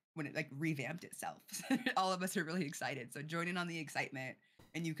like, when it like revamped itself. All of us are really excited. So join in on the excitement,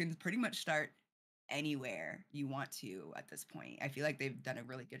 and you can pretty much start anywhere you want to at this point. I feel like they've done a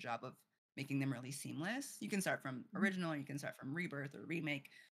really good job of making them really seamless. You can start from original, you can start from Rebirth or Remake.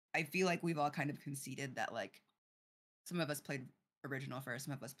 I feel like we've all kind of conceded that like some of us played original first,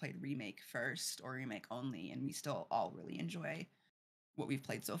 some of us played Remake first or Remake only, and we still all really enjoy what we've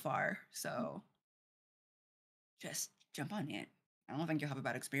played so far. So just jump on it. I don't think you'll have a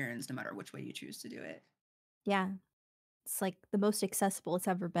bad experience no matter which way you choose to do it. Yeah. It's like the most accessible it's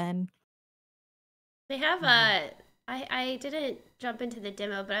ever been. They have Mhm. I didn't jump into the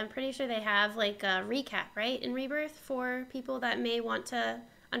demo, but I'm pretty sure they have like a recap, right, in Rebirth for people that may want to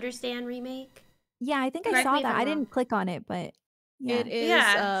understand Remake. Yeah, I think I Correct saw me if that. I'm I wrong. didn't click on it, but yeah. It is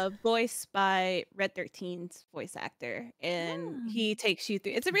Yeah. voiced by Red 13's voice actor, and Ah. he takes you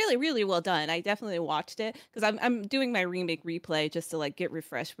through. It's a really, really well done. I definitely watched it because I'm doing my remake replay just to like get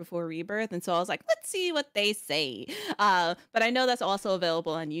refreshed before Rebirth, and so I was like, let's see what they say. But I know that's also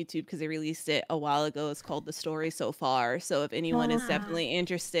available on YouTube because they released it a while ago. It's called The Story So Far. So if anyone is Ah. definitely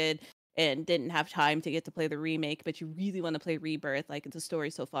interested and didn't have time to get to play the remake, but you really want to play Rebirth, like, The Story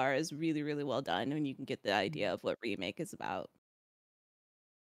So Far is really, really well done, and you can get the idea of what remake is about.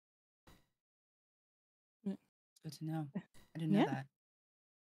 Good to know. I didn't know Yeah. that.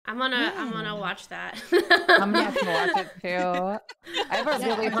 I'm gonna Yeah. watch that. I'm gonna have to watch it too. I have a Yeah,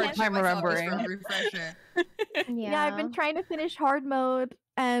 really I hard can't time myself just for remembering. a refresher. Yeah, I've been trying to finish hard mode,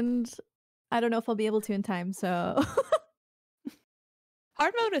 and I don't know if I'll be able to in time, so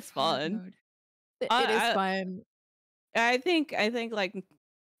Hard mode is Hard fun. mode. it is I fun. I think like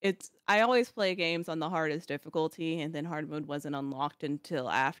I always play games on the hardest difficulty, and then hard mode wasn't unlocked until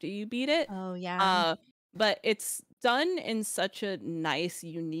after you beat it. Oh yeah. Uh, but it's done in such a nice,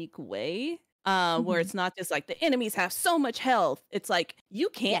 unique way, where Mhm. it's not just like the enemies have so much health. It's like you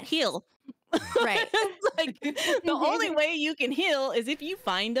can't Yes. heal. Right. It's like the only way you can heal is if you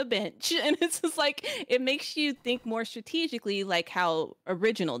find a bench. And it's just like it makes you think more strategically, like how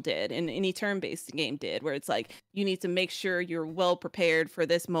original did and any turn-based game did, where it's like you need to make sure you're well prepared for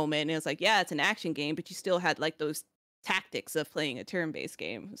this moment. And it's like, yeah, it's an action game, but you still had like those tactics of playing a turn-based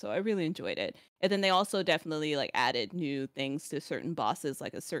game. So I really enjoyed it. And then they also definitely like added new things to certain bosses,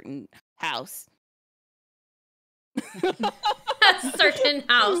 like a certain house. A certain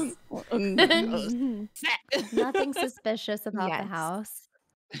house. Mhm. Nothing suspicious about the Yes. house.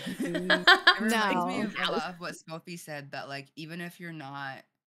 It reminds me No. of a lot of what Sophie said, that like even if you're not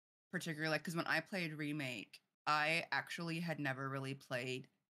particularly like, because when I played Remake, I actually had never really played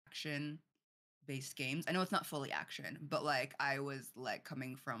action based games. I know it's not fully action, but like I was like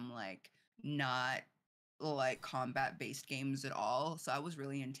coming from like not like combat based games at all, so I was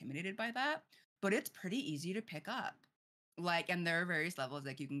really intimidated by that. But it's pretty easy to pick up. Like, and there are various levels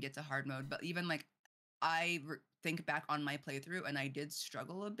like you can get to hard mode, but even like think back on my playthrough and I did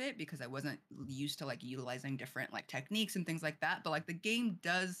struggle a bit because I wasn't used to like utilizing different like techniques and things like that. But like the game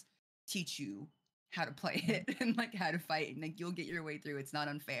does teach you how to play it and like how to fight, and like you'll get your way through. It's not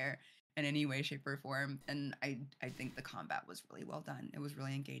unfair in any way, shape, or form. And I think the combat was really well done. It was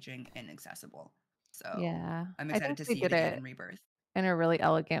really engaging and accessible. So Yeah. I'm I excited think to they see it did again it in Rebirth. in a really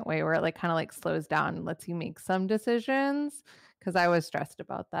elegant way where it like kind of like slows down and lets you make some decisions. Cause I was stressed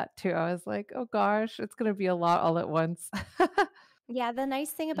about that too. I was like, oh gosh, it's gonna be a lot all at once. Yeah, the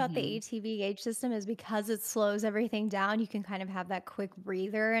nice thing about the Mhm. ATV gauge system is because it slows everything down, you can kind of have that quick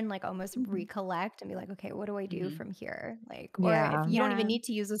breather and like almost Mhm. recollect and be like, okay, what do I do Mhm. from here? Like, or if Yeah. you don't even Yeah. need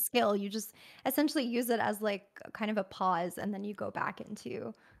to use a skill, you just essentially use it as like kind of a pause and then you go back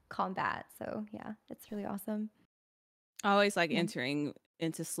into combat. So yeah, it's really awesome. I always like Yeah. entering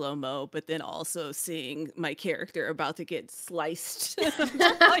into slow mo, but then also seeing my character about to get sliced. I'm just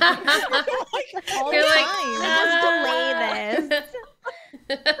like, All You're the like, time. Just delay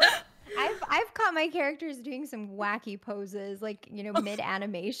this. I've caught my characters doing some wacky poses, like, mid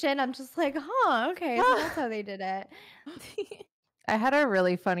animation. I'm just like, huh, okay, so that's how they did it. I had a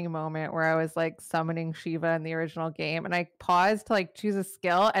really funny moment where I was like summoning Shiva in the original game and I paused to like choose a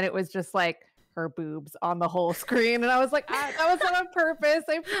skill and it was just like her boobs on the whole screen. And I was like, that was not on purpose.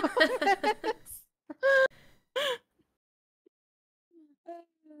 I promise.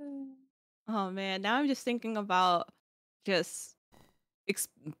 oh man, now I'm just thinking about just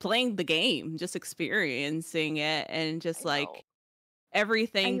playing the game, just experiencing it, and just I know. like Are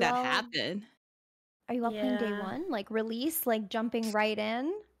everything you that all happened. are you all playing day Yeah. one? Like release, like jumping right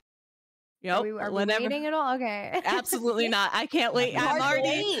in? Yep, Are we whenever. waiting at all? Okay. Absolutely not. I can't wait. Hard to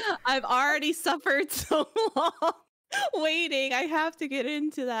wait. I've already suffered so long waiting. I have to get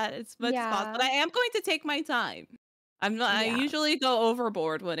into that as much as possible. But Yeah. I am going to take my time. I Yeah. usually go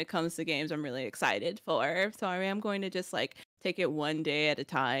overboard when it comes to games I'm really excited for. So I am going to just like take it one day at a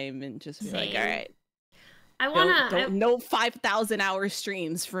time and just be like, all Same. right, I wanna. don't no 5,000 hour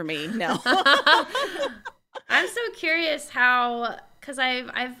streams for me. No. I'm so curious how, because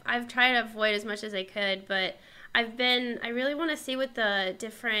I've tried to avoid as much as I could, but I really want to see what the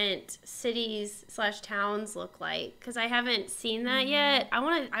different cities / towns look like, because I haven't seen that yet. I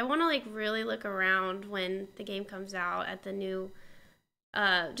want to like really look around when the game comes out at the new,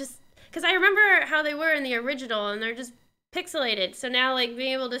 just because I remember how they were in the original and they're just pixelated. So now like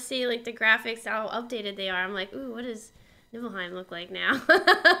being able to see like the graphics, how updated they are, I'm like, ooh, what does Nibelheim look like now?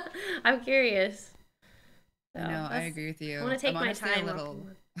 I'm curious. So No, I that's- agree with you. I want to take I'm my honestly time. a little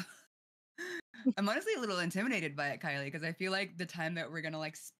I'm honestly a little intimidated by it, Kylie, because I feel like the time that we're gonna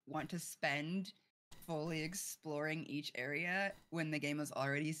like want to spend fully exploring each area when the game is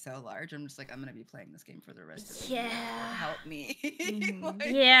already so large, I'm just like, I'm gonna be playing this game for the rest of the year. Yeah. Help me. Mhm.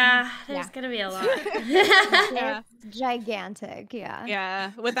 Like, Yeah, there's Yeah. gonna be a lot. Yeah. It's gigantic. Yeah.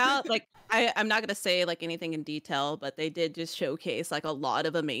 Yeah, without like I'm not gonna say like anything in detail, but they did just showcase like a lot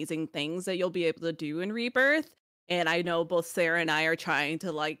of amazing things that you'll be able to do in Rebirth. And I know both Sarah and I are trying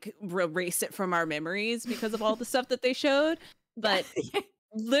to like erase it from our memories because of all the stuff that they showed. But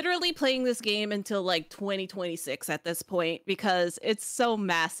literally playing this game until like 2026 at this point because it's so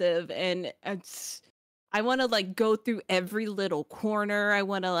massive and I want to like go through every little corner. I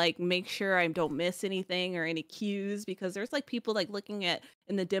want to like make sure I don't miss anything or any cues because there's like people like looking at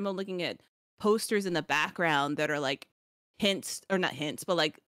in the demo looking at posters in the background that are like hints or not hints but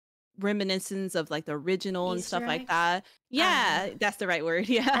like reminiscence of like the original and stuff Easter like eggs? that. Yeah, that's the right word.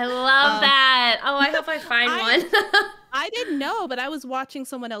 Yeah. I love that. Oh, I hope I find one. I didn't know, but I was watching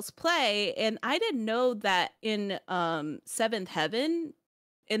someone else play, and I didn't know that in Seventh Heaven,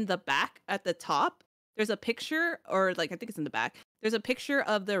 in the back at the top, there's a picture, or like I think it's in the back. There's a picture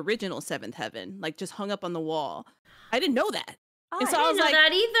of the original Seventh Heaven, like just hung up on the wall. I didn't know that. Oh, And so I I didn't was know like,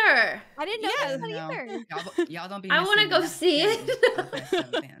 that either. I didn't know Yeah. that No. either. Y'all don't be I wanna missing go nothing, see it. Final Fantasy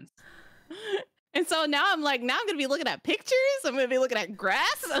VII fans. and so now I'm like, now I'm gonna be looking at pictures. I'm gonna be looking at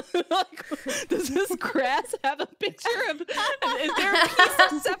grass. Like, does this grass have a picture of? Is there a piece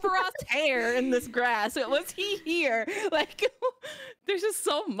of Sephiroth's hair in this grass? Was he here? Like, there's just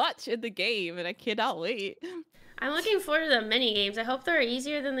so much in the game, and I cannot wait. I'm looking forward to the mini games. I hope they're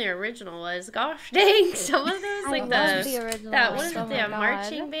easier than the original was. Gosh dang, some of those, I like love the the original. that what is Oh it, my the God.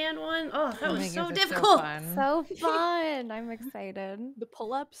 marching band one? Oh, that Oh was my so goodness, it's difficult. fun. So fun. I'm excited. The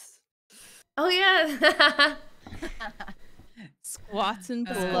pull-ups. Oh yeah. Squats and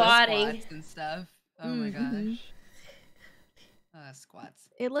Uh, pull-ups. Squatting. squats and stuff. Oh my Mhm. gosh. Squats.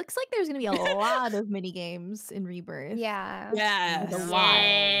 It looks like there's gonna be a lot of mini games in Rebirth. Yeah. Yeah. Like a Yeah. lot.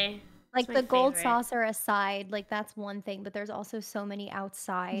 Yay. Like That's my the gold favorite. saucer aside, like that's one thing, but there's also so many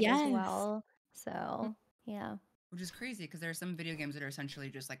outside as Yes. well. So yeah. Which is crazy because there are some video games that are essentially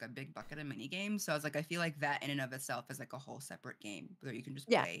just like a big bucket of mini games. So I was like, I feel like that in and of itself is like a whole separate game where you can just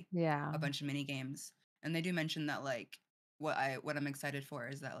Yeah. play Yeah. a bunch of mini games. And they do mention that like what I'm excited for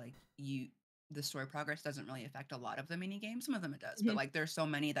is that like the story progress doesn't really affect a lot of the mini games. Some of them it does, but Mhm. like there's so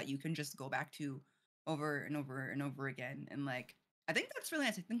many that you can just go back to over and over and over again. And like I think that's really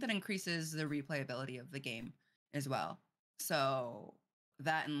nice. I think that increases the replayability of the game as well. So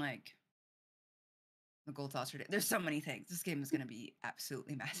that and like the gold saucer. There's so many things. This game is going to be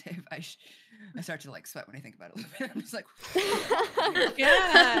absolutely massive. I start to like sweat when I think about it a little bit. I'm just like,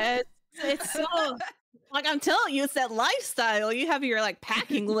 Yeah, it's so like I'm telling you, it's that lifestyle. You have your like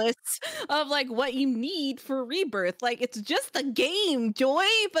packing lists of like what you need for Rebirth. Like it's just a game, Joy,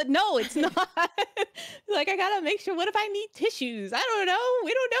 but no, it's not. Like I gotta make sure. What if I need tissues? I don't know.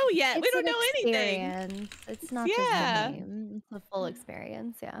 We don't know yet. We It's don't an know anything. experience. It's not Yeah. just the game. It's the full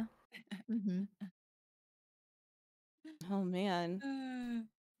experience, yeah. Mhm. Oh man.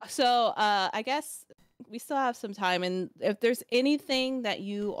 uh, So I guess we still have some time, and if there's anything that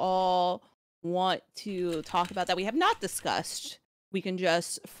you all want to talk about that we have not discussed, we can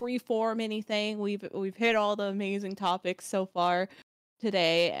just freeform anything. We've hit all the amazing topics so far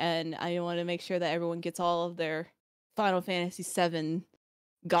today, and I want to make sure that everyone gets all of their Final Fantasy VII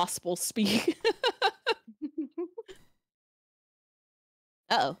gospel speak.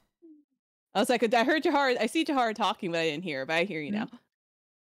 Uh-oh. I was like, I heard Jahar. I see Jahar talking, but I didn't hear. But I hear you now.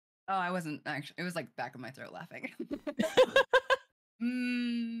 oh, I wasn't actually. It was like back of my throat laughing.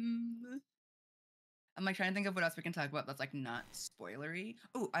 I'm like trying to think of what else we can talk about that's like not spoilery.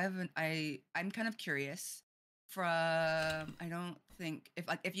 Oh, I'm kind of curious from I don't think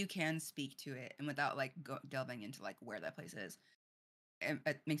if you can speak to it and without like delving into like where that place is.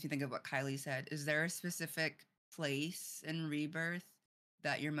 It makes me think of what Kylie said. Is there a specific place in Rebirth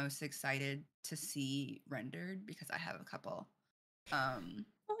that you're most excited to see rendered? Because I have a couple. Oh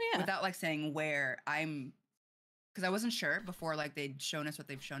yeah. Without like saying where, because I wasn't sure before like they'd shown us what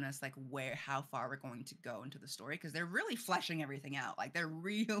they've shown us, like how far we're going to go into the story, because they're really fleshing everything out. Like they're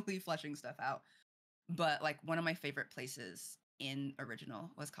really fleshing stuff out. But like one of my favorite places in original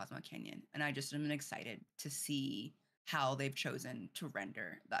was Cosmo Canyon, and I just am excited to see how they've chosen to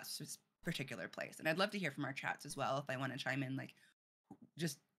render that particular place. And I'd love to hear from our chats as well if they want to chime in, like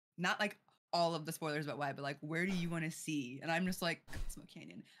just not like all of the spoilers about why, but like where do you want to see? And I'm just like Cosmo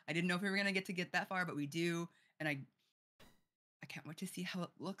Canyon. I didn't know if we were gonna get that far, but we do, and I can't wait to see how it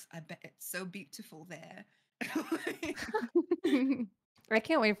looks. I bet it's so beautiful there. I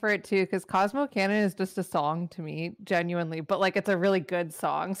can't wait for it too, because Cosmo Cannon is just a song to me, genuinely. But like, it's a really good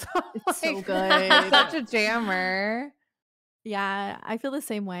song. So It's so like, good. it's such a jammer. Yeah, I feel the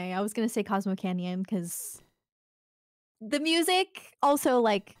same way. I was gonna say Cosmo Canyon because the music, also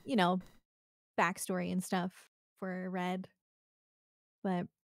like, backstory and stuff for Red. But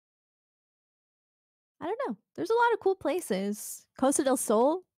I don't know. There's a lot of cool places. Costa del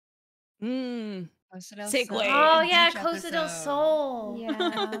Sol. Mm. Segue. Oh yeah, Costa del Sol.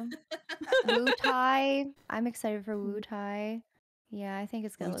 Yeah. Wu Tai. I'm excited for Wu Tai. Yeah, I think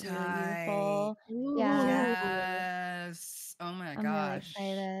it's gonna look really beautiful. Yeah. Yes. Oh my I'm really gosh.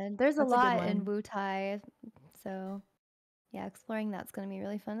 excited. There's a That's a good lot in one. Wu Tai, so Yeah, exploring that's gonna be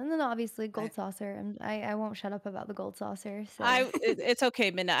really fun. And then obviously Gold Saucer. And I won't shut up about the Gold Saucer. So It's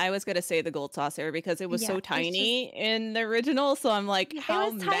okay, Minna. I was gonna say the gold saucer because it was yeah, so it's just tiny in the original. So I'm like, it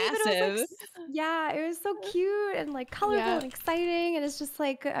how was tiny, but it was like massive? yeah, it was so cute and like colorful Yeah. and exciting, and it's just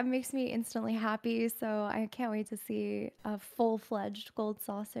like it makes me instantly happy. So I can't wait to see a full-fledged Gold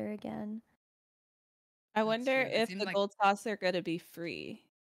Saucer again. I That's wonder true. It if seemed the like gold saucer gonna be free.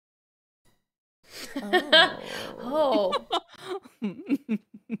 Oh. Oh.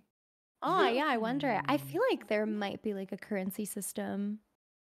 Oh, yeah, I wonder. I Hmm. feel like there might be like a currency system.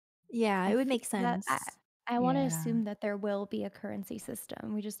 Yeah, I it would feel make that sense. I want to Yeah. assume that there will be a currency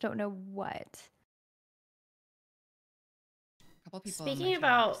system. We just don't know what. A couple people in my Speaking chat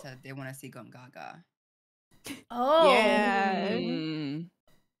about said they want to see Gongaga. oh. Yeah. Mm.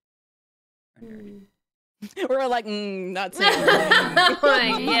 Or nerdy. We're like, not saying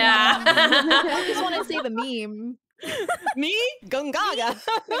Like, yeah. I just want to say the meme. me, Gongaga.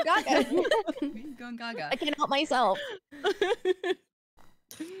 Gongaga. Me, Gongaga. I can't help myself.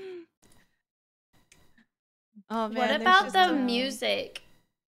 Oh man, What there's about just the so- music?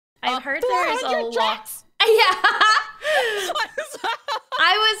 I've heard 400 there's a lot. tracks! Yeah.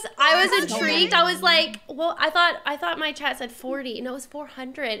 I was So intrigued. many. I was like, well, I thought my chat said 40 and it was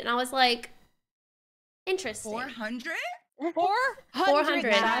 400 and I was like, interesting. 400? 400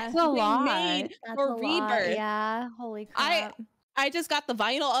 That's tracks a they lot. made That's for a lot. Rebirth. Yeah, holy crap. I just got the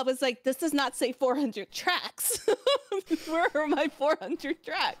vinyl. I was like, this does not say 400 tracks. Where are my 400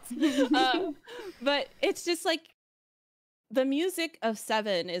 tracks? But it's just like the music of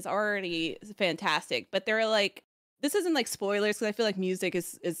Seven is already fantastic, but they're like, this isn't like spoilers because I feel like music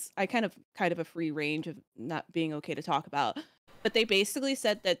is I kind of a free range of not being okay to talk about. But they basically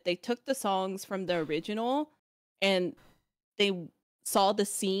said that they took the songs from the original and they saw the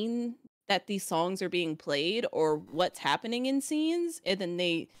scene that these songs are being played or what's happening in scenes, and then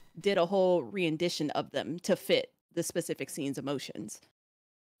they did a whole rendition of them to fit the specific scene's emotions.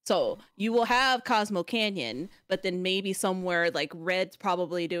 So you will have Cosmo Canyon, but then maybe somewhere like Red's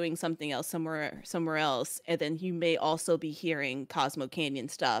probably doing something else somewhere else, and then you may also be hearing Cosmo Canyon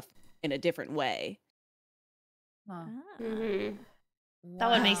stuff in a different way. Huh. Mhm. That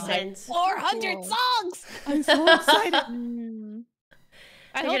would make Wow. sense. 400 Cool. songs! I'm so excited. Mm.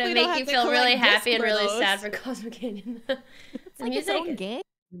 I They're hope gonna we don't make have you to feel really collect discs happy and for really those. sad for Cosmo Canyon. It's The like its music own is-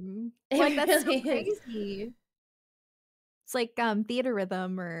 game. it Like that's so really is. crazy. It's like theater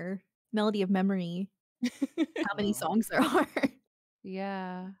rhythm or melody of memory. How many Whoa. songs there are.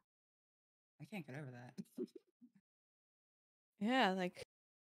 Yeah. I can't get over that. Yeah, like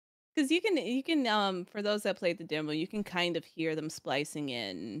because you can for those that played the demo, you can kind of hear them splicing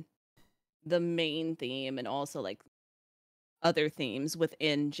in the main theme and also like other themes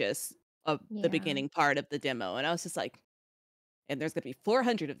within just the Yeah. beginning part of the demo. And I was just like, and there's gonna be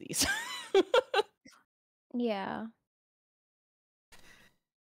 400 of these. Yeah.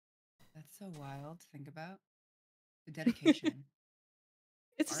 That's so wild to think about. The dedication,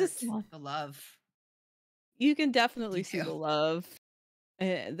 It's art, just the love, you can definitely see the detail. love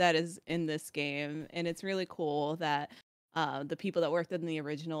that is in this game, and it's really cool that the people that worked in the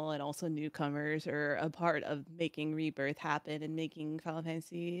original and also newcomers are a part of making Rebirth happen and making Final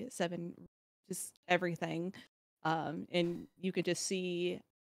Fantasy VII just everything. And you could just see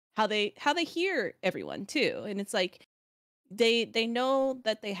how they hear everyone too, and it's like they know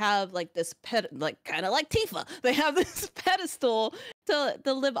that they have like this like kind of like Tifa. They have this pedestal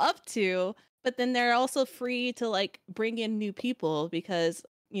to live up to, but then they're also free to like bring in new people because,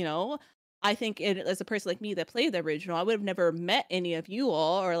 I think as a person like me that played the original, I would have never met any of you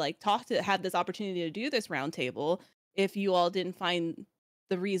all or like had this opportunity to do this roundtable if you all didn't find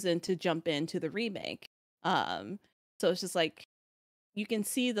the reason to jump into the remake. So it's just like you can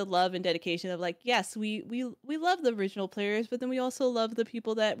see the love and dedication of like, yes, we love the original players, but then we also love the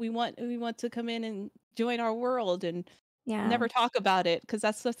people that we want to come in and join our world and Yeah. never talk about it because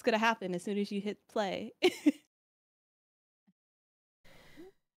that's what's gonna happen as soon as you hit play.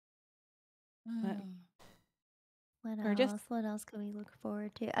 But- Or just- What else can we look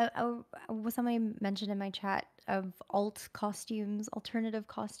forward to? Somebody mentioned in my chat of alternative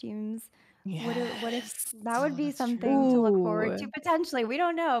costumes. What if that would be that's something to look forward to Ooh. potentially? We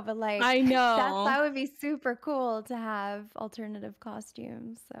don't know, but like I know. that would be super cool to have alternative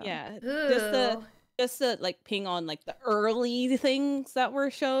costumes. So Yeah, Ooh. just to like ping on like the early things that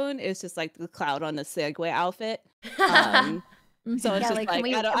were shown is just like the Cloud on the Segway outfit. So it's yeah, just like, like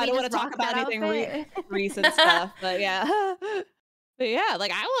I don't want to talk about anything recent stuff, but yeah. But yeah,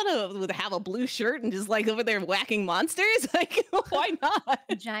 like I want to have a blue shirt and just like over there whacking monsters. Like, why not?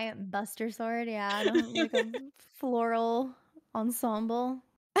 A giant buster sword, yeah, like a floral ensemble.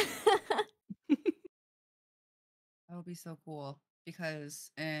 That would be so cool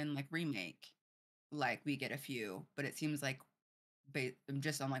because in like remake, like we get a few, but it seems like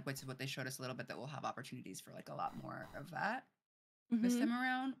just on like what they showed us a little bit that we'll have opportunities for like a lot more of that this time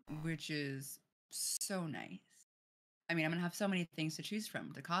around, which is so nice. I mean, I'm gonna have so many things to choose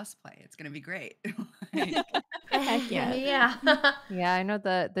from to cosplay. It's gonna be great. Like, Heck yeah. Yeah. Yeah, I know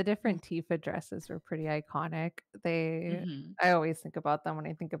the different Tifa dresses were pretty iconic. mhm, I always think about them when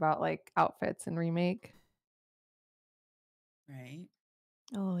I think about like outfits in remake. right.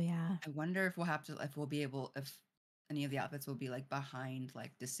 Oh yeah. I wonder if we'll be able if any of the outfits will be like behind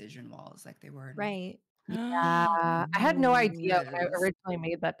like decision walls like they were in Right. I had no idea when I Yes. originally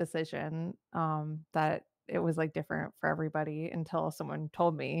made that decision, that it was like different for everybody until someone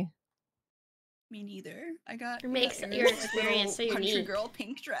told me. Me neither. I got It we got makes your Eris, like, experience little so country unique. girl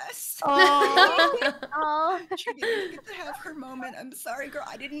pink dress. Oh. She didn't get to have her moment. I'm sorry, girl.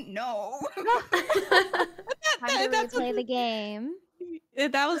 I didn't know. Time to That's replay the game.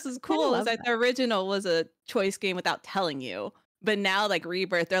 that was as Kinda cool as love that the original was a choice game without telling you. But now, like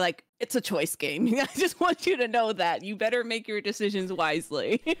Rebirth, they're like, it's a choice game. I just want you to know that. You better make your decisions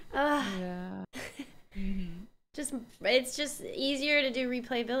wisely. Yeah. Mhm. It's just easier to do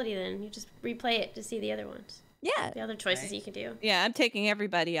replayability then. You just replay it to see the other ones, Yeah. the other choices Right. you can do. Yeah, I'm taking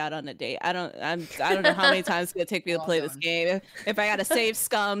everybody out on a date. I don't know how many times it's gonna take me to Well play this done. game. If I gotta save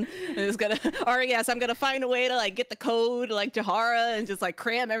scum, it's gonna or yes, I'm gonna find a way to like get the code like Jahara and just like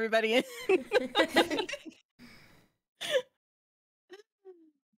cram everybody in.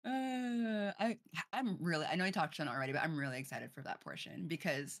 I know I talked on it already, but I'm really excited for that portion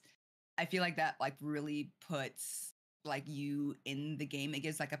because I feel like that like really puts like you in the game. It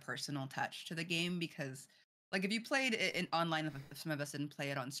gives like a personal touch to the game because like if you played it in online, if some of us didn't play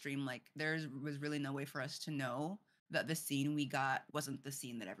it on stream, like there was really no way for us to know that the scene we got wasn't the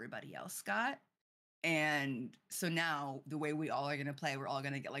scene that everybody else got. And so now the way we all are gonna play, we're all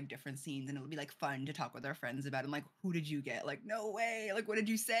gonna get like different scenes, and it'll be like fun to talk with our friends about. And like, who did you get? Like, no way. Like, what did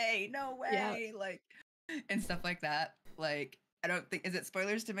you say? No Yeah. way. Like, and stuff like that. Like, I don't think is it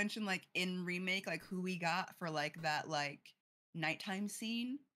spoilers to mention like in remake like who we got for like that like nighttime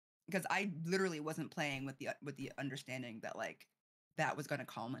scene because I literally wasn't playing with the understanding that like that was gonna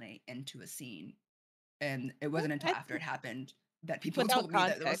culminate into a scene, and it wasn't until after it happened that people Without told me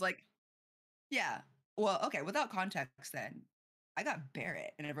that it was context. like yeah. Well, okay, without context then, I got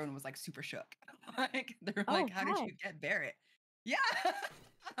Barrett and everyone was like super shook. Like they were Oh, like, "How did hi. you get Barrett?" Yeah.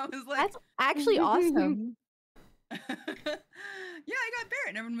 I was like, That's actually awesome. "Yeah, I got Barrett."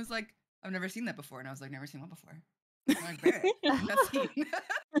 And everyone was like, "I've never seen that before." And I was like, "Never seen what before?" I'm like, "Barrett in that scene."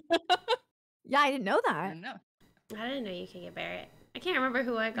 Yeah, I didn't know I that. didn't know. I didn't know you could get Barrett. I can't remember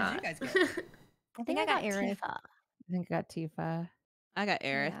who I Who did you got. guys get? I think I got Aerith. Tifa. I think I got Tifa. I got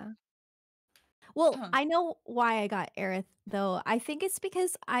Aerith. Yeah. Well, Huh. I know why I got Aerith though. I think it's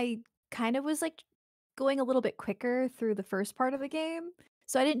because I kind of was like going a little bit quicker through the first part of the game.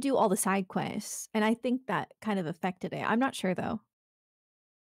 So I didn't do all the side quests. And I think that kind of affected it. I'm not sure though.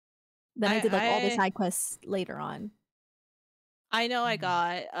 Then I did like all the I side quests later on. I know I Mhm.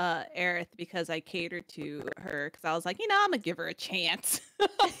 got Aerith because I catered to her because I was like, I'm gonna give her a chance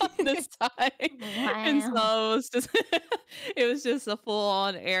this time. And so Wow. it was just it was just a full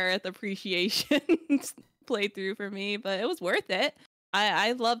on Aerith appreciation playthrough for me, but it was worth it.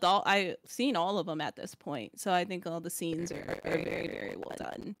 I loved I've seen all of them at this point, so I think all the scenes are very, very, very well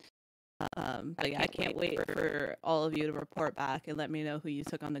done. But yeah, I can't wait for all of you to report back and let me know who you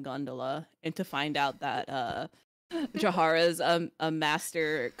took on the gondola and to find out that Jahara's a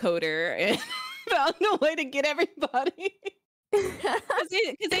master coder and found a way to get everybody. Because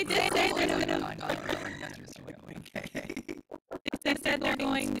they did say they said they're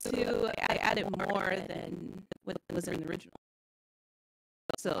going to add it more than what was in the original.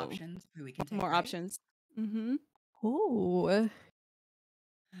 So Options who we can take. more right? options. Mm-hmm. Ooh.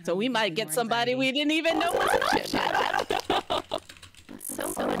 So we Gives might me get more somebody we anxiety. didn't even know was an option. I don't know.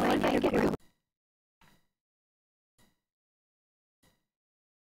 So annoying. I get really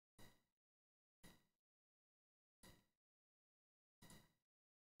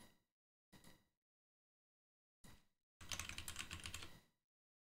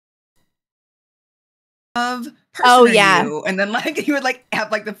Of person Oh, are yeah. you? And then like you would like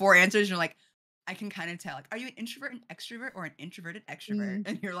have like the four answers. And you're like, I can kind of tell. Like, are you an introvert and extrovert or an introverted extrovert?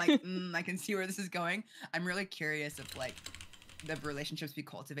 And you're like, I can see where this is going. I'm really curious if like the relationships we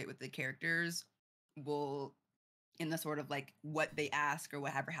cultivate with the characters will, in the sort of like what they ask or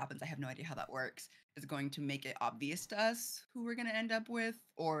whatever happens. I have no idea how that works. Is going to make it obvious to us who we're gonna end up with,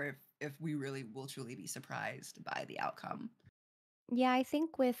 or if we really will truly be surprised by the outcome. Yeah, I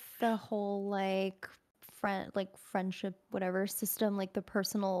think with the whole friendship whatever system, like the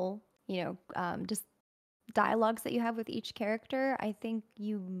personal, just dialogues that you have with each character, I think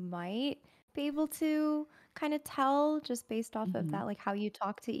you might be able to kind of tell just based off of that, like how you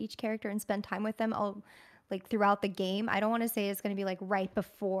talk to each character and spend time with them all like throughout the game. I don't want to say it's going to be like right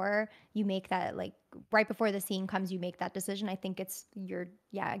before you make that, like right before the scene comes, you make that decision. I think it's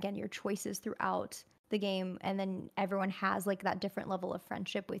again, your choices throughout the game. And then everyone has like that different level of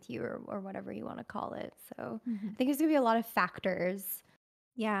friendship with you or whatever you want to call it. So I think there's going to be a lot of factors.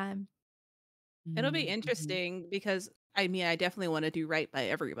 Yeah. It'll be interesting because I mean, I definitely want to do right by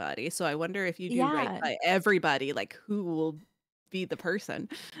everybody. So I wonder if you do right Yeah. by everybody, like who will be the person.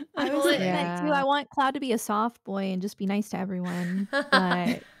 I was Well, thinking that too. Yeah. I want Cloud to be a soft boy and just be nice to everyone, but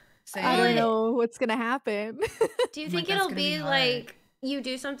I Same. don't know what's gonna happen. Do you I'm think like, that's it'll gonna be be hard. like you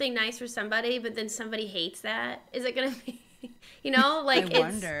do something nice for somebody, but then somebody hates that? Is it gonna be, you know, like I it's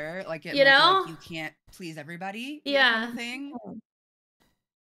wonder, like it you might be know? like you can't please everybody, kind Yeah. of thing.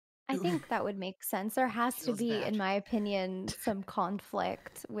 I Ooh, think that would make sense. There has to feels be, bad. in my opinion, some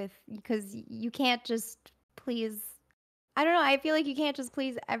conflict with because you can't just please. I don't know. I feel like you can't just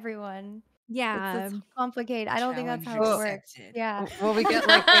please everyone. Yeah. It's complicated. I don't think that's Challenge how it Well, works. accepted. Yeah. Will we get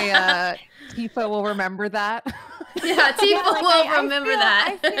like a Tifa will remember that? Yeah, people like, will remember that.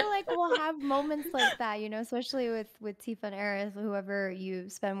 I feel like we'll have moments like that, especially with Tifa and Aerith, whoever you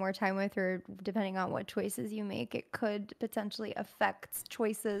spend more time with, or depending on what choices you make, it could potentially affect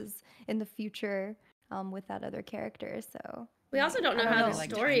choices in the future with that other character. So We also don't I know don't how know. the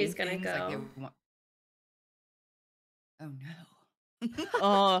Like story tiny is gonna things, like they go. want. Oh no.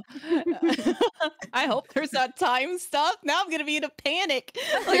 Oh, I hope there's not time stuff. Now I'm gonna be in a panic.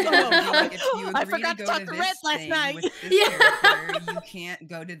 Like, oh It'll be no, like if you I agree to forgot to go talk to to Red this last thing night. with this Yeah. character, you can't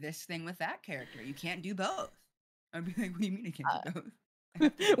go to this thing with that character. You can't do both. I'd be like, what do you mean I can't do both? I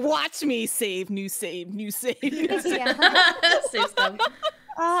have to do both. Watch me save, new save, new save. New Yeah. save. Yeah. Save stuff.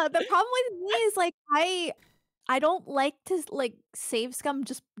 The problem with me is like I don't like to like save scum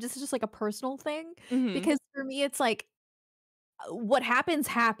just like a personal thing Mhm. because for me it's like what happens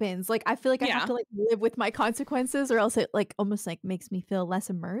happens. Like I feel like I have Yeah. to like live with my consequences or else it like almost like makes me feel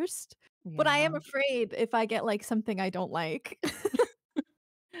less immersed. But I am Yeah. afraid if I get like something I don't like.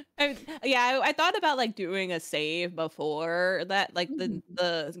 I thought about like doing a save before that, like Mhm.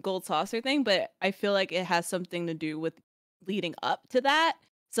 the gold saucer thing, but I feel like it has something to do with leading up to that.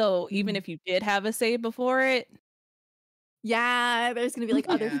 So even Mm. if you did have a save before it, Yeah, there's gonna be like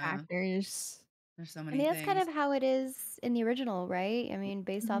other Yeah. factors. There's so I many mean, that's kind things. of how it is in the original, right? I mean,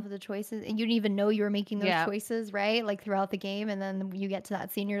 based Mhm. off of the choices, and you didn't even know you were making those Yeah. choices, right? Like throughout the game, and then you get to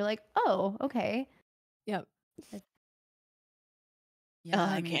that scene, you're like, oh, okay. Yep. Yeah,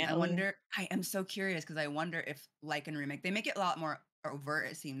 I I mean, I can't. wonder. I am so curious because I wonder if, like in remake, they make it a lot more overt.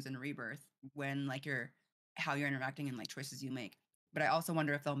 It seems in Rebirth when like how you're interacting and like choices you make. But I also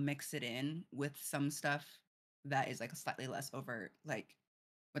wonder if they'll mix it in with some stuff that is like slightly less overt, like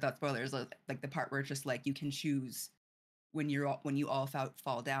without spoilers, like the part where it's just like you can choose when you all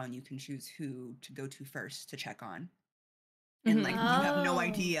fall down, you can choose who to go to first to check on. And like Mhm. you have no Oh.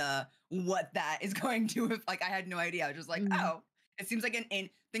 idea what that is going to like I had no idea. I was just like, Mhm. oh, it seems like an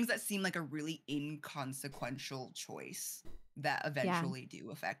things that seem like a really inconsequential choice that eventually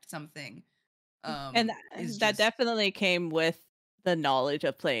do affect something. And Is that just definitely came with the knowledge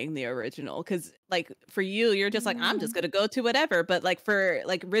of playing the original, because like for you, you're just like, I'm just gonna go to whatever. But like for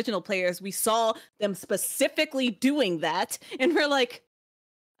like original players, we saw them specifically doing that, and we're like,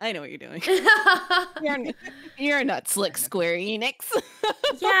 I know what you're doing. You're not slick, Square Enix.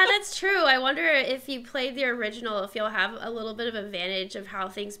 Yeah, that's true. I wonder if you played the original, if you'll have a little bit of advantage of how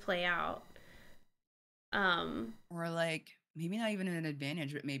things play out. or like maybe not even an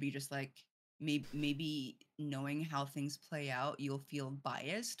advantage, but maybe just like maybe knowing how things play out, you'll feel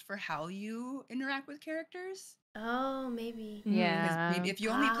biased for how you interact with characters. Oh, maybe. Because Yeah. maybe if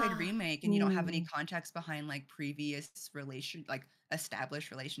you only played Ah. remake and you don't have any context behind like previous like established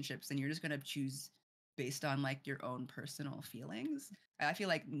relationships, then you're just gonna choose based on like your own personal feelings. I feel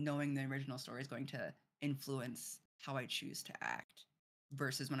like knowing the original story is going to influence how I choose to act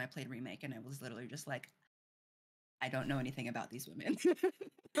versus when I played remake and I was literally just like, I don't know anything about these women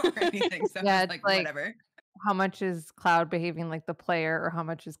or anything, so Yeah, I was it's like, like whatever. how much is Cloud behaving like the player or how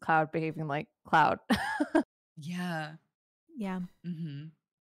much is Cloud behaving like Cloud? Yeah. Yeah. Mm-hmm.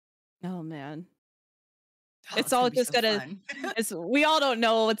 Oh man. Oh, It's it's all gonna be just so gonna. fun. We all don't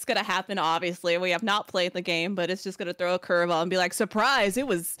know what's gonna happen. Obviously, we have not played the game, but it's just gonna throw a curveball and be like, "Surprise!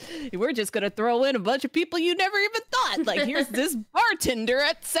 We're just gonna throw in a bunch of people you never even thought. Like, here's this bartender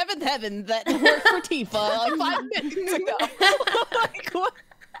at Seventh Heaven that worked for Tifa like 5 minutes ago." Like, what?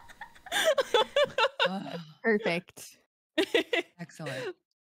 Oh, Perfect. excellent.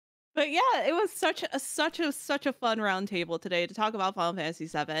 But yeah, it was such a fun roundtable today to talk about Final Fantasy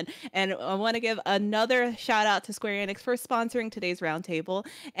VII. And I want to give another shout out to Square Enix for sponsoring today's roundtable.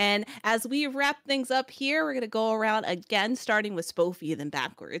 And as we wrap things up here, we're gonna go around again, starting with Spofi, then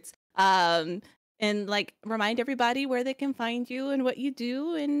backwards. And like remind everybody where they can find you and what you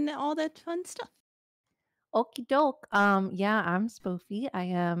do and all that fun stuff. Okie doke. Yeah, I'm Spoofy. I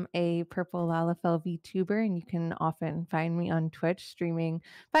am a Purple Lalafell VTuber, and you can often find me on Twitch streaming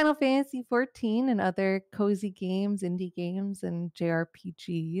Final Fantasy 14 and other cozy games, indie games, and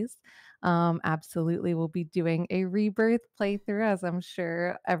JRPGs. Absolutely, we'll be doing a Rebirth playthrough, as I'm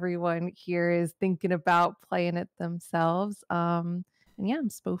sure everyone here is thinking about playing it themselves. And yeah, I'm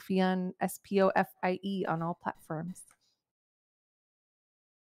Spoofy on SPOFIE on all platforms.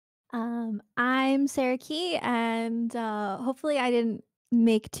 I'm Sarah Key, and hopefully I didn't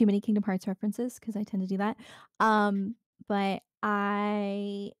make too many Kingdom Hearts references because I tend to do that. But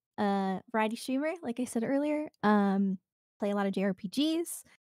I variety streamer, like I said earlier. Play a lot of JRPGs,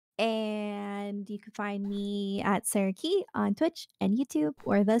 and you can find me at Sarah Key on Twitch and YouTube,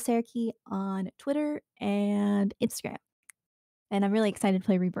 or the Sarah Key on Twitter and Instagram. And I'm really excited to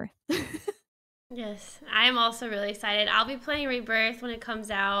play Rebirth. Yes, I am also really excited. I'll be playing Rebirth when it comes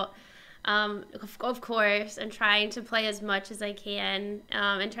out, of course, and trying to play as much as I can,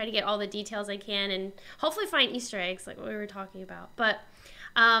 and try to get all the details I can, and hopefully find Easter eggs like what we were talking about. But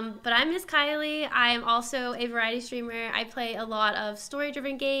I'm MissKyliee. I'm also a variety streamer. I play a lot of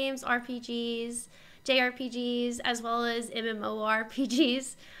story-driven games, RPGs, JRPGs, as well as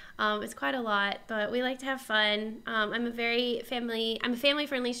MMORPGs. It's quite a lot, but we like to have fun. I'm a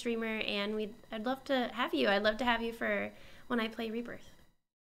family-friendly streamer, and I'd love to have you. I'd love to have you for when I play Rebirth.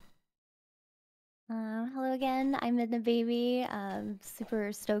 Hello again. I'm Midna Baby.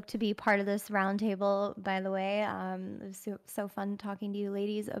 Super stoked to be part of this roundtable, by the way. It was so fun talking to you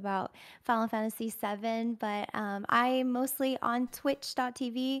ladies about Final Fantasy VII, but I'm mostly on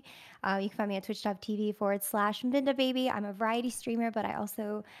twitch.tv. You can find me at twitch.tv/Midna Baby. I'm a variety streamer, but I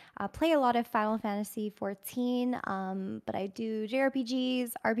also play a lot of Final Fantasy 14, but I do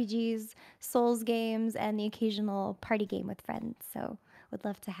JRPGs, RPGs, Souls games, and the occasional party game with friends. So would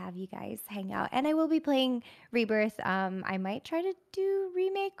love to have you guys hang out. And I will be playing Rebirth. I might try to do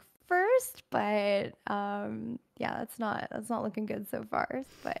remake first, but yeah, that's not looking good so far.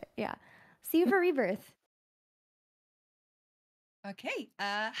 But yeah. See you for Rebirth. Okay.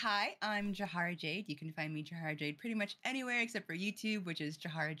 Hi, I'm Jahara Jade. You can find me Jahara Jade pretty much anywhere except for YouTube, which is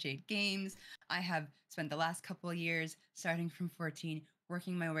Jahara Jade Games. I have spent the last couple of years, starting from 14,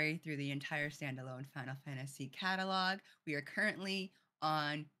 working my way through the entire standalone Final Fantasy catalog. We are currently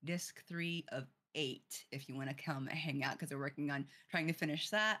on disc 3 of 8, if you want to come and hang out, because we're working on trying to finish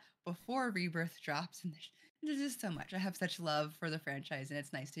that before Rebirth drops. And there's just so much. I have such love for the franchise, and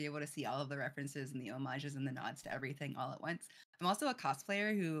it's nice to be able to see all of the references and the homages and the nods to everything all at once. I'm also a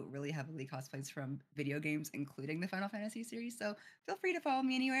cosplayer who really heavily cosplays from video games, including the Final Fantasy series, so feel free to follow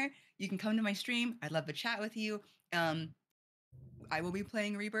me anywhere. You can come to my stream. I'd love to chat with you. I will be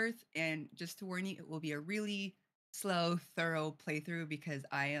playing Rebirth, and just to warn you, it will be a really slow, thorough playthrough because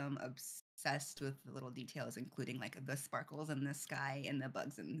I am obsessed with the little details, including like the sparkles in the sky and the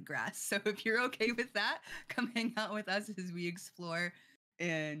bugs in the grass. So if you're okay with that, come hang out with us as we explore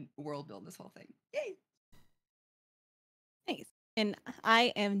and world build this whole thing. Yay! Nice. And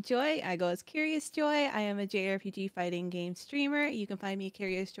I am Joy. I go as Curious Joy. I am a JRPG fighting game streamer. You can find me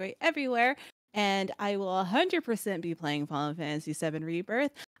Curious Joy everywhere. And I will 100% be playing Final Fantasy VII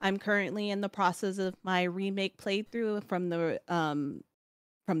Rebirth. I'm currently in the process of my remake playthrough from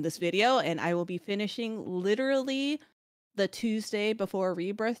this video, and I will be finishing literally the Tuesday before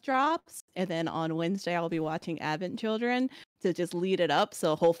Rebirth drops, and then on Wednesday I'll be watching Advent Children to just lead it up.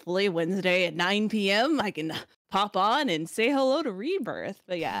 So hopefully Wednesday at 9 p.m. I can pop on and say hello to Rebirth.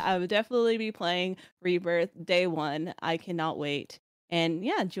 But yeah, I would definitely be playing Rebirth day one. I cannot wait. And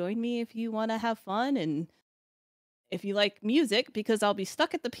yeah, join me if you want to have fun and if you like music, because I'll be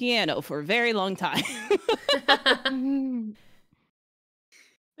stuck at the piano for a very long time.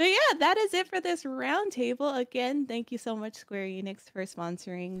 But yeah, that is it for this roundtable. Again, thank you so much, Square Enix, for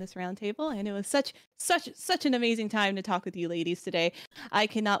sponsoring this roundtable. And it was such an amazing time to talk with you ladies today. I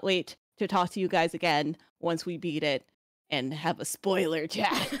cannot wait to talk to you guys again once we beat it. and have a spoiler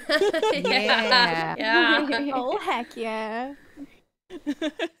chat. Yeah. Yeah. Oh, heck yeah.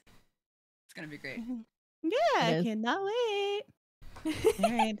 It's gonna be great. Yeah, I Yes. cannot wait.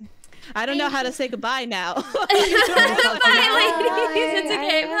 All right. I don't know how to say goodbye now. Bye, ladies. It's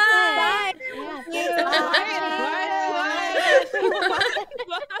okay. Bye. Yeah, thanks a lot. Bye. Bye. Bye.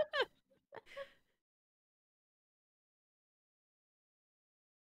 Bye.